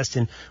podcast,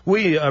 and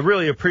we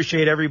really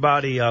appreciate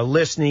everybody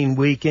listening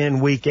week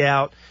in, week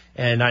out.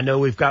 And I know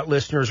we've got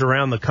listeners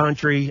around the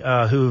country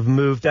who've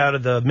moved out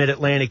of the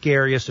Mid-Atlantic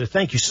area, so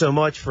thank you so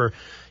much for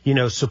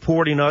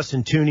supporting us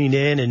and tuning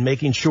in and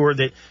making sure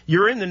that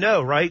you're in the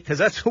know, right? Because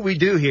that's what we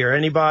do here.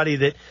 Anybody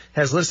that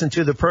has listened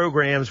to the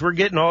programs, we're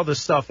getting all this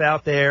stuff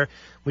out there.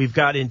 We've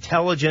got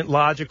intelligent,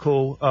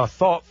 logical,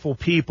 thoughtful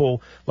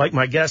people like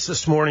my guest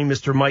this morning,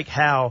 Mr. Mike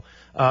Howe,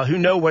 who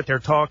know what they're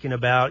talking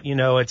about.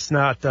 It's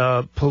not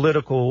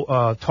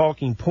political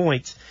talking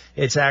points.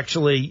 It's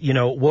actually,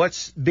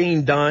 what's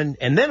being done.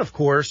 And then, of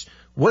course,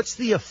 what's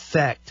the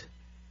effect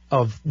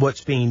of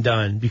what's being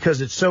done,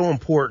 because it's so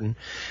important.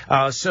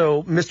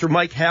 So Mr.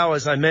 Mike Howe,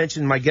 as I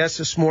mentioned, my guest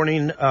this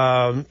morning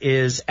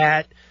is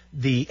at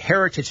the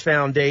Heritage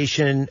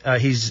Foundation.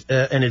 He's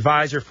an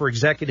advisor for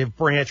executive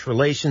branch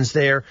relations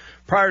there.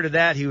 Prior to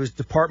that, he was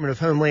Department of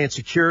Homeland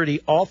Security,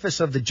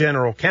 Office of the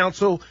General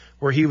Counsel,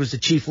 where he was the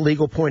chief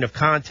legal point of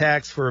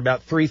contacts for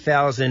about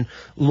 3,000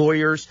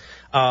 lawyers.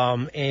 He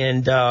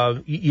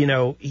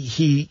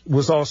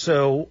was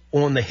also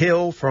on the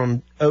Hill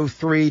from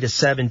 03 to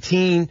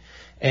 17.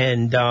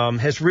 And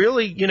has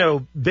really,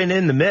 been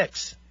in the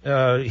mix.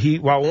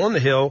 While on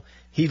the Hill,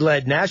 he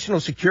led national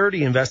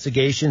security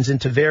investigations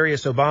into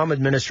various Obama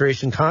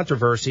administration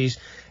controversies,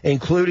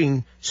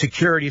 including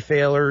security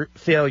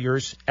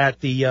failures at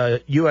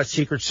the U.S.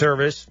 Secret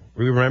Service.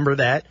 We remember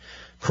that.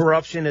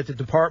 Corruption at the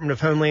Department of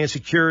Homeland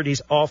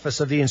Security's Office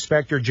of the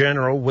Inspector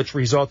General, which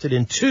resulted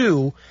in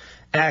 2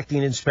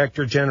 acting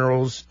inspector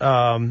generals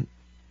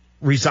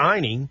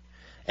resigning.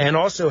 And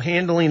also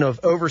handling of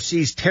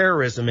overseas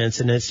terrorism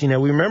incidents. We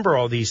remember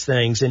all these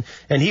things, and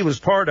he was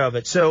part of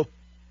it. So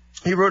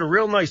he wrote a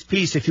real nice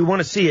piece. If you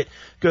want to see it,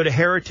 go to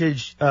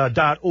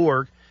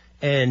heritage.org,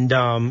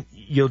 and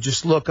you'll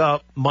just look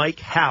up Mike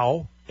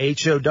Howell,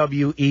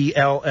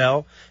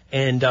 Howell,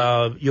 and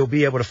you'll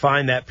be able to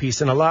find that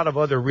piece and a lot of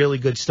other really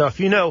good stuff.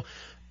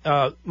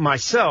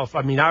 Myself,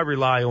 I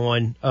rely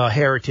on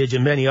Heritage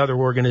and many other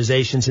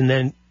organizations, and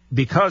then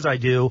because I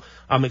do,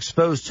 I'm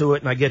exposed to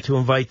it, and I get to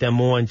invite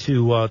them on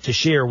to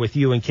share with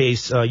you in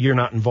case you're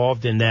not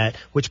involved in that,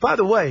 which, by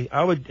the way,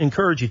 I would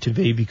encourage you to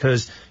be,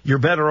 because you're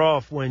better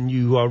off when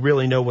you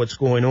really know what's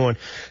going on.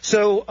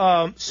 So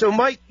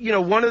Mike,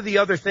 one of the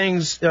other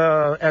things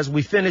as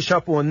we finish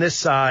up on this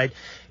side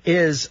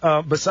is,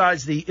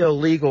 besides the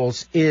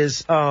illegals,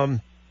 is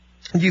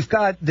you've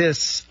got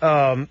this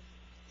the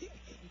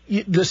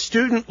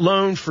student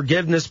loan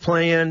forgiveness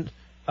plan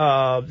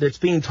that's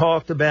being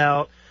talked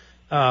about.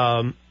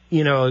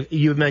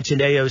 You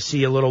mentioned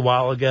AOC a little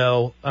while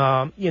ago.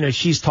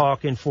 She's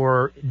talking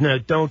for,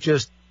 don't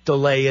just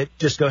delay it,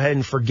 just go ahead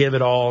and forgive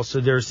it all. So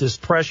there's this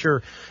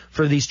pressure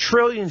for these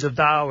trillions of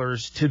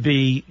dollars to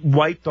be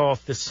wiped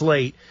off the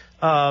slate.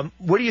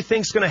 What do you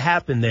think is going to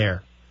happen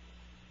there?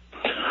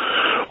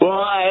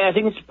 Well, I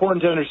think it's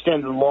important to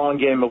understand the long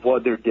game of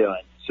what they're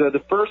doing. So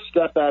the first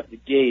step out the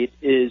gate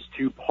is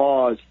to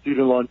pause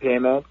student loan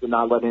payments and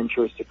not let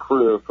interest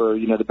accrue for,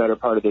 the better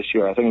part of this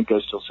year. I think it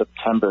goes till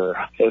September,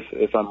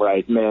 if I'm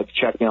right. You may have to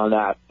check me on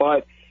that.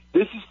 But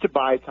this is to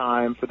buy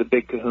time for the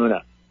big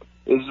kahuna.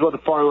 This is what the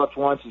far left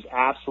wants, is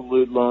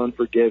absolute loan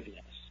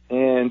forgiveness.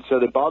 And so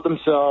they bought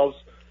themselves,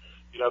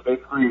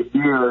 basically a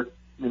year,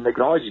 and they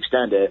can always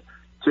extend it,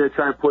 to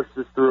try and push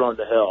this through on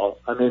the Hill.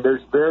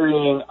 There's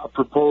varying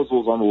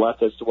proposals on the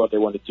left as to what they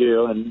want to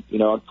do, and,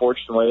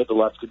 unfortunately, the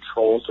left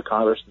controls the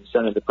Congress and the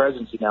Senate and the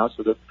presidency now,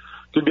 so they're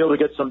going to be able to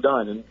get some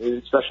done, and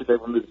especially if they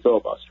remove the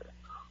filibuster.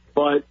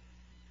 But,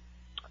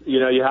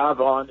 you have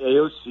on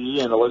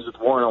AOC and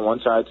Elizabeth Warren on one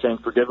side saying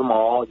forgive them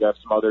all. You have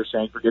some others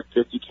saying forgive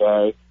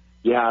 $50K.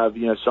 You have,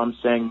 some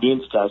saying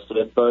means tested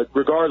it. But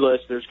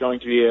regardless, there's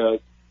going to be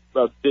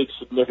a big,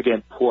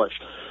 significant push.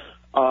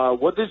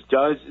 What this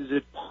does is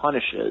it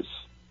punishes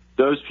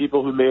those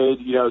people who made,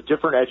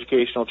 different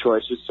educational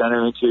choices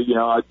centering into,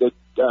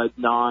 a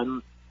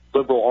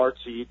non-liberal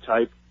artsy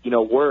type,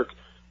 work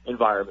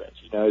environment.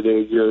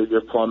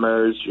 Your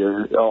plumbers,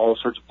 all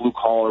sorts of blue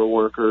collar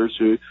workers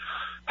who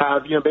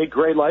have, made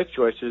great life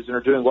choices and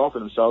are doing well for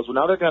themselves. Well,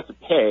 now they're going to have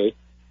to pay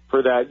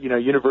for that,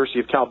 University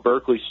of Cal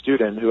Berkeley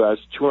student who has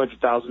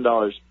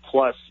 $200,000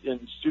 plus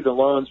in student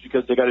loans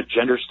because they got a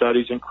gender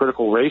studies and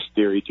critical race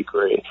theory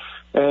degree.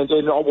 And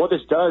what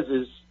this does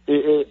is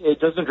it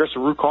doesn't address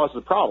the root cause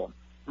of the problem.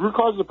 The root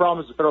cause of the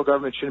problem is the federal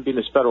government shouldn't be in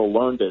this federal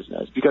loan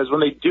business, because when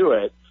they do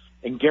it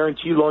and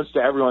guarantee loans to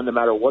everyone no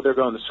matter what they're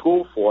going to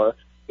school for,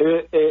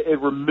 it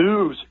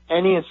removes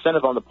any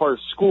incentive on the part of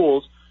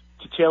schools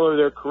to tailor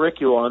their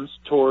curriculums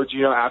towards,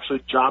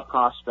 actually job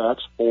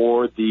prospects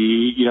for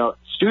the,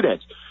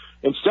 students.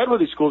 Instead, what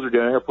these schools are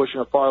doing are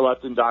pushing a far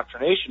left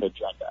indoctrination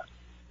agenda.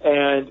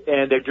 And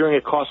they're doing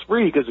it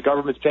cost-free because the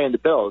government's paying the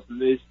bills.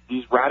 And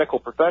these radical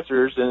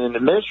professors and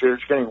administrators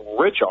are getting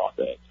rich off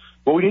it.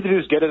 What we need to do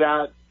is get it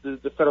out,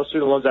 the federal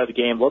student loans out of the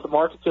game, let the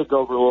market take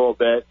over a little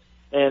bit,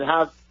 and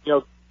have,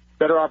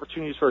 better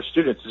opportunities for our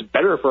students. It's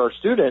better for our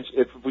students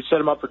if we set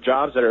them up for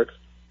jobs that are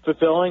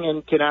fulfilling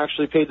and can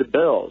actually pay the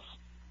bills.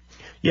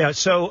 Yeah,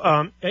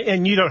 so,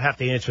 and you don't have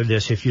to answer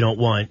this if you don't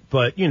want,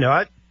 but, you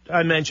know,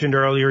 I mentioned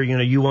earlier, you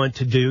know, you went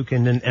to Duke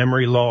and then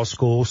Emory Law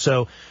School,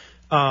 so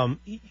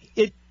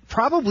it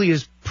probably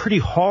is pretty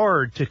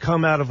hard to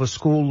come out of a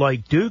school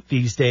like Duke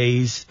these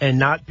days and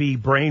not be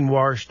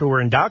brainwashed or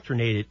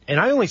indoctrinated. And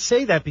I only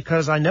say that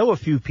because I know a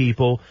few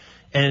people,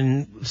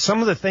 and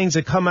some of the things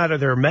that come out of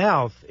their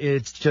mouth,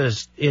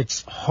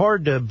 it's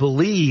hard to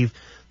believe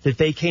that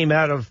they came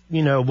out of,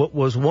 you know, what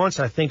was once,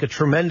 I think, a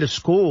tremendous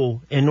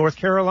school in North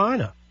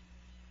Carolina.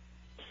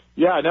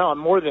 Yeah, no, I'm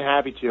more than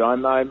happy to.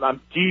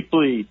 I'm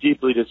deeply,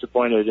 deeply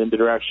disappointed in the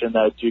direction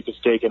that Duke has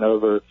taken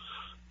over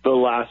the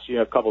last, you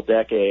know, couple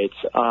decades.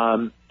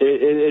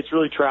 It's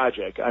really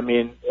tragic. I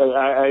mean,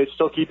 I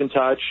still keep in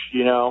touch,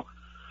 you know,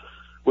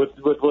 with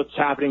what's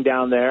happening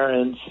down there,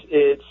 and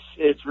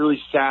it's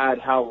really sad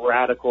how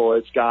radical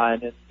it's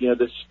gotten. And, you know,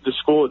 the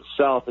school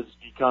itself has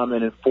become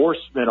an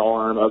enforcement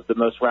arm of the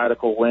most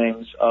radical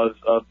wings of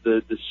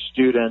the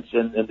students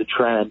and the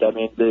trend. I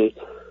mean,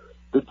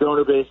 the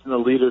donor base and the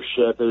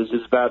leadership is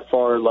about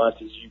far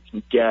left as you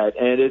can get,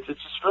 and it's a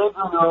stranger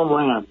in your own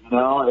land. You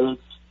know,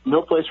 it's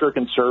no place for a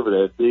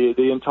conservative.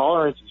 The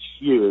intolerance is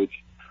huge,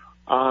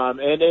 and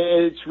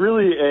it's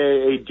really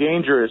a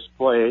dangerous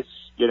place.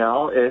 You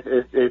know,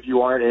 if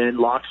you aren't in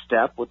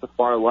lockstep with the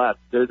far left,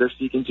 they're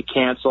seeking to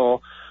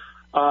cancel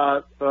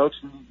folks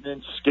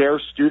and scare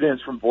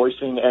students from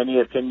voicing any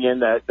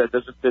opinion that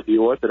doesn't fit the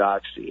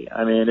orthodoxy.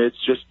 I mean, it's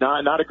just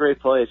not a great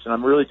place, and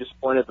I'm really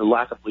disappointed at the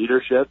lack of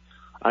leadership.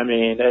 I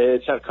mean,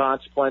 it's had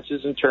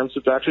consequences in terms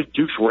of actually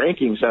Duke's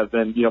rankings have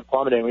been, you know,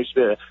 plummeting. We used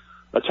to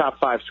be a top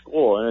 5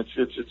 school, and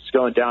it's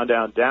going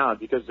down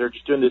because they're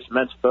just doing this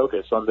immense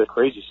focus on the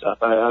crazy stuff.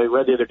 I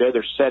read the other day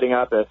they're setting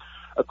up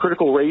a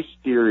critical race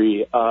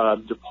theory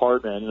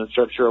department, and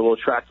I'm sure will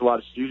attract a lot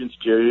of students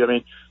to. I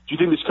mean, do you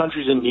think this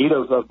country's in need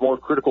of more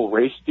critical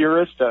race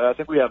theorists? I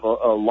think we have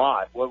a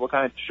lot. What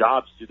kind of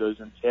jobs do those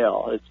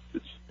entail?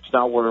 It's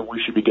not where we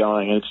should be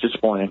going, and it's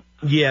disappointing.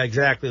 Yeah,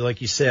 exactly.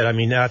 Like you said, I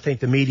mean, I think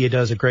the media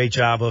does a great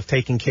job of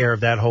taking care of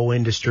that whole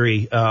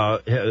industry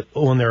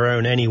on their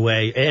own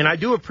anyway. And I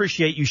do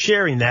appreciate you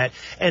sharing that.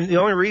 And the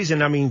only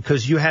reason, I mean,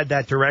 because you had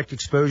that direct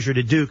exposure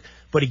to Duke.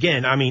 But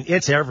again, I mean,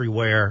 it's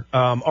everywhere.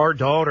 Our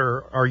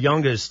daughter, our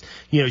youngest,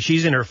 you know,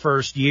 she's in her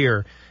first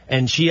year,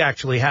 and she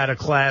actually had a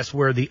class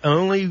where the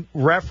only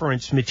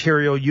reference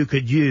material you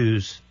could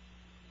use,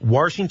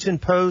 Washington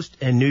Post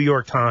and New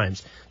York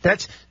Times.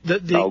 That's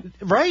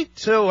right.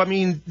 So, I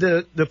mean,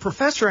 the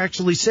professor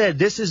actually said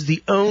this is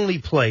the only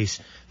place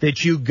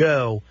that you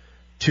go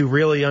to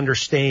really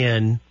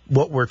understand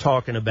what we're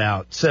talking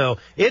about. So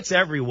it's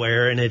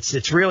everywhere, and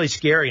it's really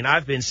scary. And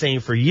I've been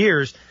saying for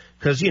years,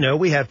 because, you know,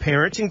 we have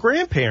parents and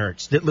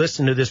grandparents that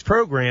listen to this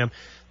program.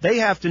 They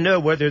have to know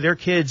whether their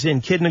kid's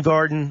in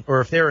kindergarten or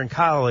if they're in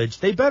college.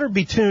 They better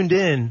be tuned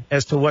in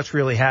as to what's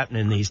really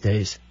happening these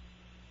days.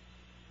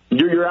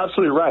 You're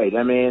absolutely right.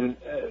 I mean,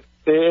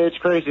 it's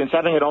crazy. It's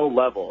happening at all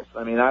levels.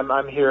 I mean,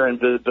 I'm here in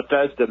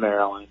Bethesda,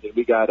 Maryland, and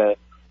we got a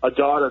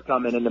daughter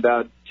coming in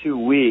about 2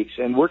 weeks,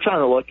 and we're trying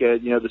to look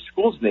at, you know, the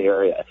schools in the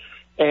area.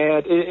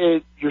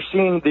 And you're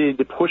seeing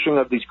the pushing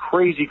of these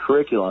crazy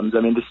curriculums.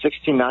 I mean, the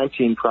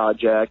 1619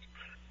 Project,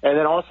 and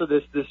then also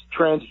this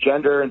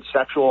transgender and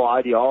sexual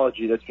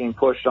ideology that's being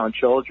pushed on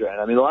children.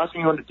 I mean, the last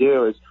thing you want to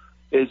do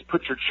is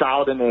put your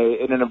child in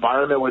an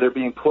environment where they're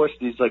being pushed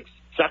these, like,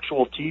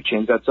 sexual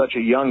teachings at such a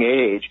young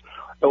age,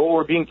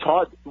 or being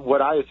taught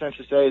what I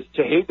essentially say is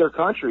to hate their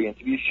country and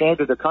to be ashamed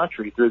of their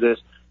country through this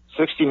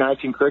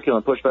 1619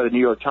 curriculum pushed by the New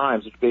York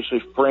Times, which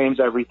basically frames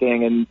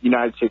everything in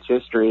United States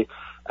history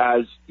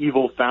as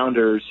evil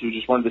founders who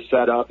just wanted to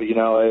set up, you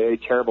know, a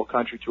terrible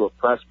country to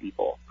oppress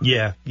people.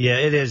 Yeah,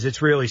 it is.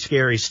 It's really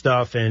scary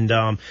stuff. And,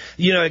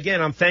 you know,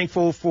 again, I'm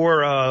thankful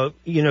for,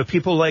 you know,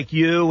 people like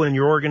you and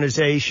your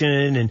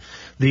organization and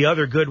the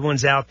other good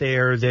ones out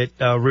there that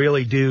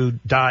really do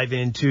dive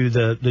into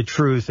the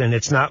truth. And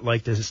it's not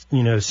like this,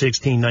 you know,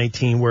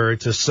 1619 where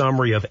it's a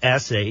summary of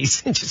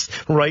essays,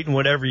 just writing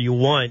whatever you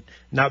want,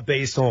 not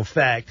based on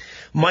fact.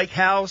 Mike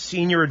Howe,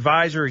 Senior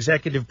Advisor,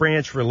 Executive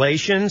Branch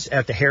Relations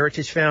at the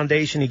Heritage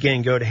Foundation.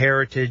 Again, go to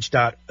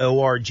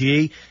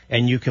heritage.org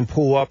and you can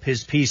pull up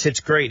his piece. It's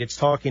great. It's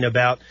talking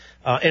about,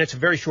 and it's a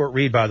very short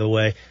read, by the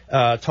way,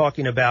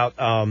 talking about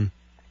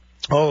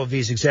all of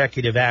these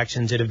executive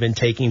actions that have been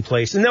taking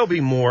place. And there'll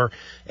be more.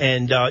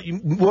 And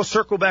we'll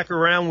circle back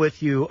around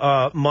with you,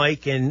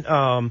 Mike,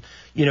 and,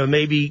 you know,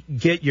 maybe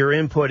get your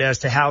input as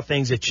to how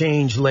things have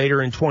changed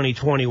later in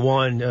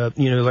 2021.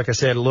 You know, like I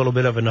said, a little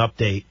bit of an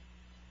update.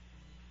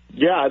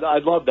 Yeah,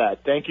 I'd love that.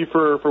 Thank you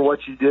for what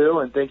you do,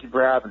 and thank you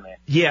for having me.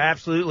 Yeah,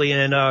 absolutely.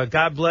 And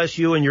God bless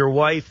you and your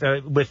wife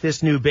with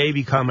this new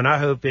baby coming. I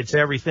hope it's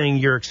everything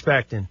you're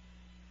expecting.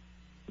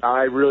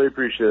 I really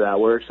appreciate that.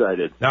 We're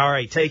excited. All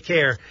right. Take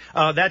care.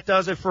 That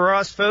does it for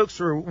us, folks.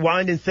 We're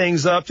winding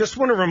things up. Just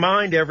want to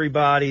remind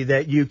everybody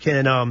that you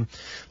can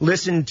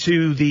listen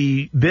to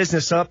the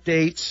business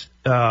updates,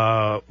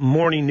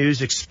 Morning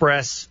News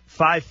Express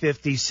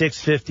 550,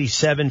 650,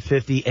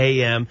 750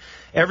 a.m.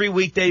 every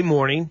weekday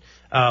morning.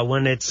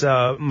 When it's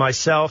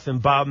myself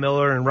and Bob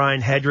Miller and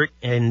Ryan Hedrick,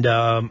 and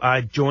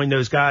I join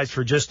those guys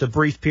for just a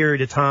brief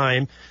period of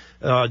time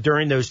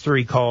during those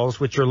 3 calls,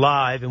 which are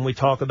live, and we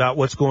talk about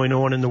what's going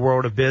on in the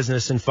world of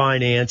business and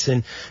finance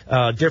and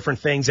different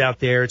things out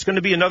there. It's going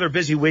to be another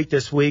busy week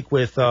this week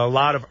with a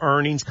lot of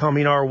earnings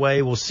coming our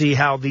way. We'll see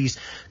how these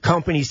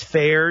companies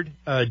fared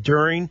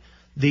during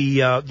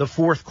the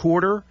fourth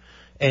quarter.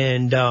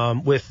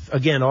 And with,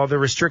 again, all the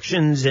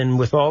restrictions and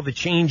with all the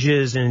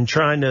changes and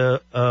trying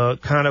to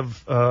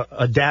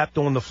adapt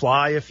on the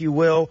fly, if you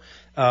will.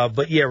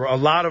 But, yeah, a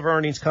lot of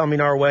earnings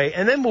coming our way.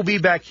 And then we'll be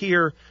back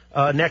here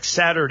next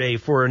Saturday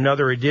for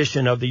another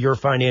edition of the Your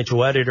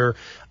Financial Editor.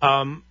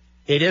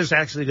 It is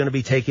actually going to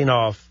be taking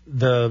off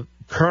the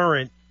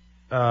current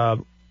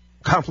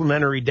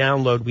complimentary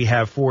download we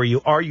have for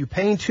you. Are you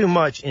paying too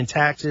much in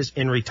taxes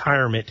in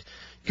retirement?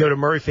 Go to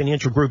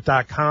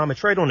MurrayFinancialGroup.com.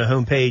 It's right on the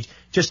homepage.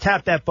 Just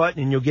tap that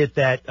button and you'll get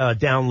that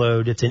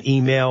download. It's an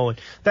email. And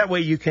that way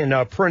you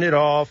can print it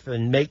off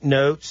and make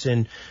notes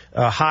and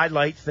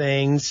highlight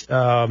things,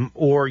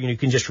 or you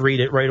can just read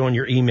it right on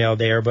your email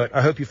there. But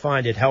I hope you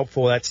find it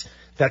helpful. That's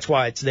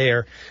why it's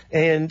there.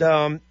 And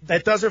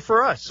that does it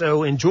for us.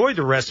 So enjoy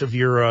the rest of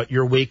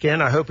your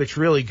weekend. I hope it's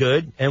really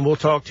good. And we'll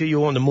talk to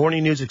you on the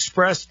Morning News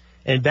Express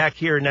and back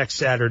here next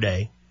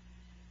Saturday.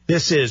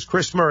 This is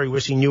Chris Murray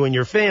wishing you and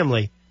your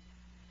family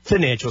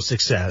financial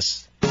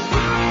success. I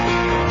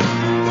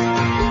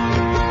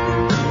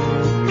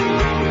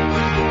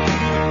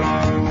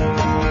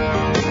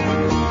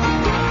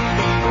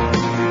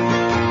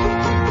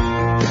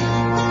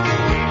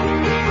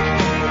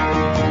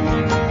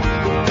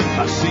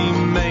see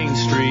Main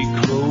Street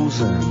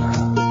closing,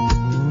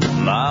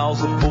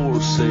 miles of for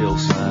sale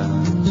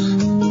signs,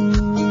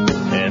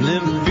 and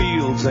them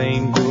fields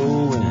ain't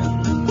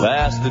growing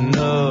fast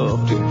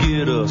enough to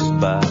get us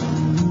by.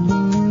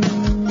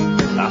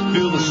 I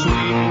feel the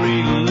sweet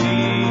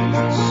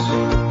release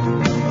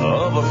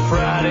of a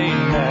Friday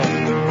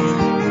night.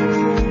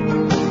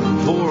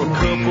 For a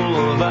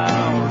couple of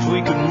hours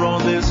we can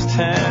run this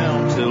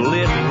town till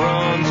it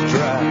runs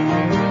dry.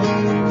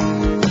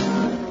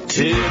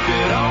 Tip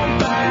it on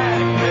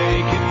back,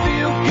 make it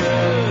feel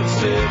good,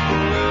 sip a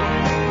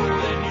little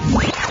more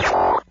than you.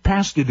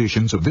 Past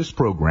editions of this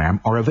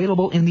program are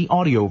available in the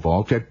audio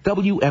vault at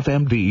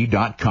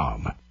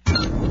WFMD.com.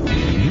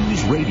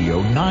 News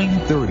Radio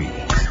 930.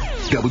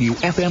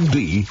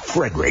 WFMD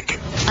Frederick.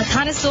 A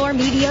connoisseur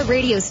media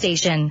radio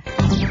station.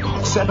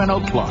 7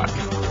 o'clock.